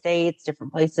different states,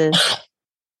 different places?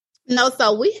 No,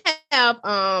 so we have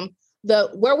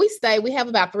where we stay, we have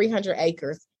about 300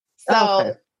 acres.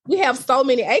 So we have so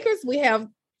many acres. We have,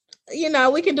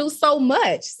 we can do so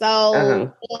much.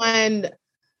 So on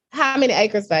how many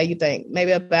acres do you think?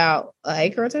 Maybe about an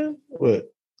acre or two? What?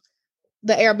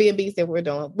 The Airbnbs that we're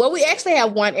doing. Well, we actually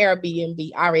have one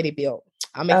Airbnb already built.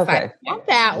 I'm excited about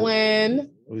that one.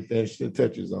 We finish the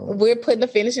touches on. We're putting the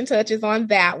finishing touches on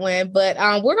that one, but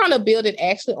we're going to build it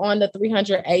actually on the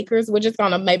 300 acres. We're just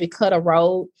going to maybe cut a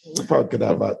road. We'll probably cut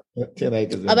out about 10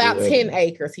 acres. About 10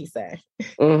 acres, he said.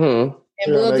 And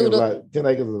we'll do 10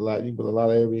 acres is a lot. You can put a lot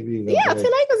of Airbnbs. Yeah, 10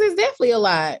 acres is definitely a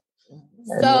lot.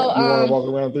 So you want to walk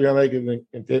around 300 acres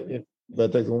and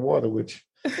take some water with you.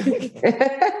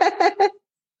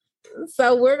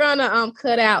 So we're gonna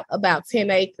cut out about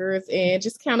 10 acres and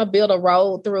just kind of build a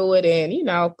road through it, and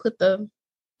put the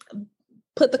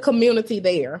community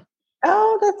there.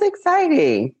 Oh, that's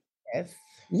exciting!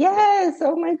 Yes.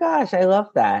 Oh my gosh, I love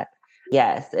that.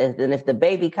 Yes, and if the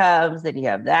baby comes, then you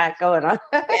have that going on.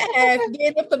 Yes, and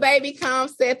if the baby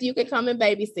comes, Seth, you can come and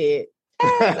babysit.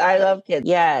 Yes, I love kids.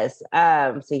 Yes,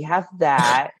 so you have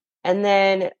that, and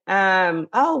then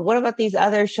what about these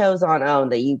other shows on OWN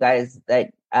that you guys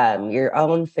your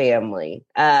own family?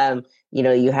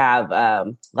 You have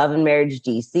Love and Marriage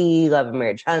DC, Love and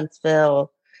Marriage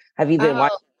Huntsville. Have you been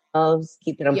watching those?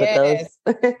 Keeping up with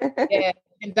those? Yeah,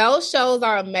 and those shows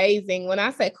are amazing. When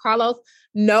I say Carlos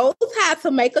knows how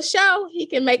to make a show, he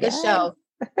can make a show.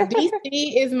 DC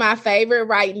is my favorite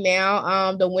right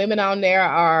now. The women on there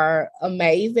are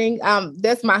amazing.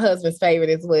 That's my husband's favorite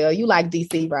as well. You like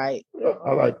DC, right?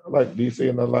 I like DC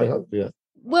and I like Huntsville.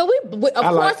 Well, of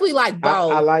course we like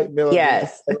both. I like Melody.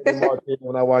 Yes.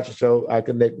 When I watch a show, I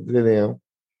connect to them.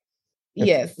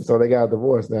 Yes. So they got a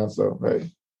divorce now. So hey,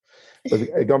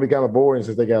 it's gonna be kind of boring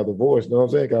since they got a divorce. You know what I'm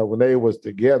saying? Because when they was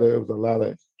together, it was a lot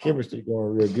of chemistry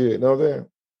going real good. You know what I'm saying?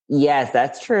 Yes,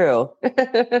 that's true.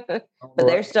 But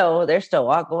there's still a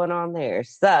lot going on there.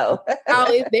 So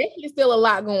it's definitely still a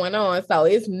lot going on. So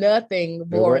it's nothing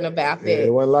boring about that.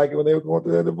 It wasn't like it when they were going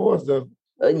through their divorce, though.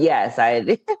 Yes,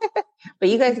 but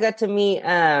you guys got to meet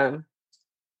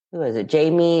who is it?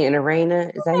 Jamie and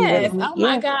Arena? Is that yes. who Oh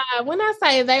my God. When I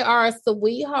say they are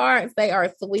sweethearts, they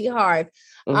are sweethearts.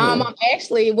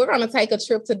 Mm-hmm. We're gonna take a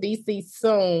trip to DC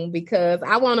soon because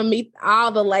I want to meet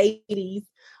all the ladies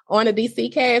on the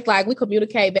DC cast. Like, we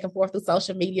communicate back and forth through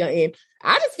social media, and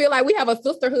I just feel like we have a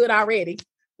sisterhood already.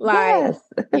 Like,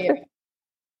 yes.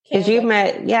 Because you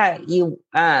met,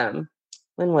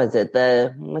 when was it?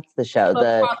 What's the show?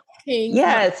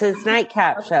 It's his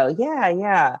nightcap show.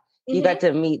 Yeah. Mm-hmm. You got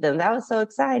to meet them. That was so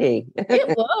exciting. It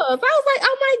was. I was like,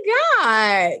 oh my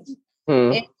God.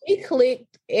 Mm-hmm. And we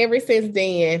clicked ever since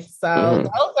then. So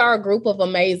those are a group of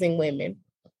amazing women.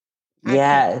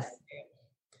 Yes.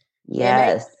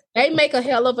 They make a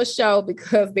hell of a show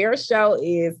because their show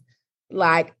is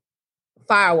like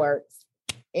fireworks.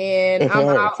 And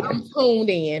I'm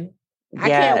tuned in. I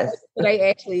can't wait till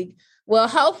they actually,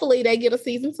 hopefully they get a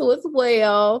season 2 as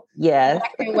well. Yes. I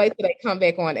can't wait till they come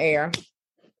back on air.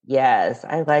 Yes,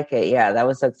 I like it. Yeah, that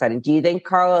was so exciting. Do you think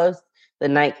Carlos, the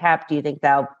nightcap, do you think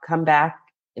that'll come back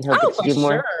and he'll get to do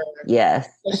more? Yes.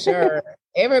 For sure.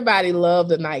 Everybody loved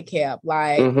the nightcap.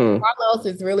 Like, Carlos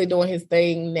is really doing his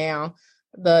thing now.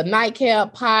 The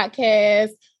nightcap podcast.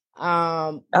 His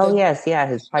podcast.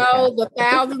 The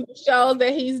thousands of shows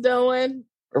that he's doing.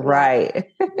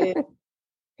 Right.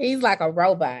 He's like a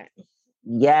robot.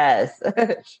 Yes.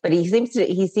 But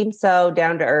he seems so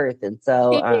down to earth, and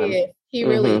so he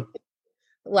really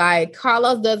like,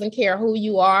 Carlos doesn't care who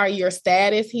you are, your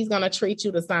status, he's gonna treat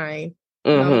you the same.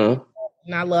 And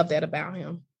I love that about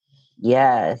him.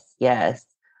 Yes.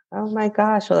 Oh my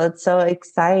gosh. Well, that's so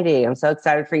exciting. I'm so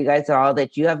excited for you guys and all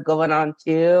that you have going on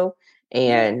too.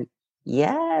 And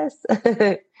yes.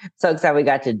 So excited we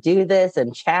got to do this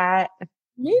and chat.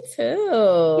 Me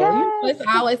too. Yes. It's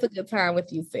always a good time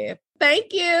with you, Seth.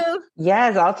 Thank you.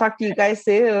 Yes, I'll talk to you guys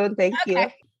soon. Thank you.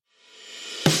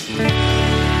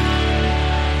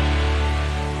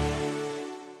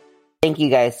 Thank you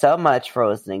guys so much for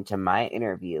listening to my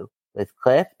interview with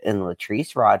Cliff and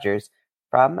Latrice Rogers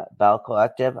from Belle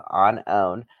Collective on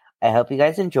OWN. I hope you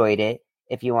guys enjoyed it.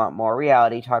 If you want more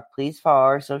reality talk, please follow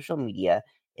our social media.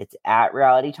 It's at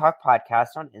Reality Talk Podcast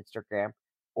on Instagram,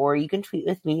 or you can tweet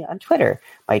with me on Twitter.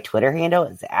 My Twitter handle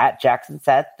is at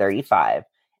JacksonSeth35.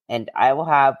 And I will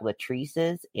have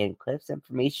Latrice's and Cliff's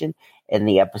information in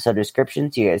the episode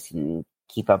description so you guys can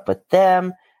keep up with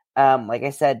them. Like I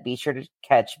said, be sure to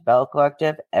catch Belle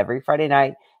Collective every Friday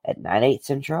night at 9/8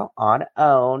 Central on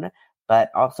OWN,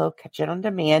 but also catch it on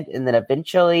demand. And then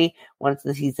eventually, once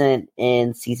the season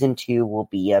ends, season 2 will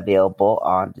be available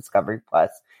on Discovery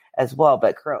Plus as well.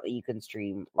 But currently, you can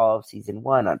stream all of season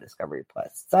 1 on Discovery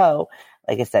Plus. So,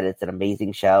 like I said, it's an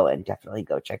amazing show, and definitely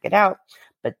go check it out.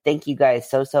 But thank you guys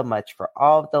so much for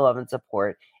all of the love and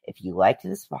support. If you liked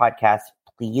this podcast,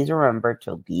 please remember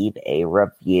to leave a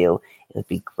review. It would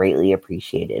be greatly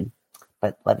appreciated.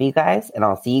 But love you guys, and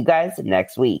I'll see you guys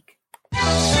next week.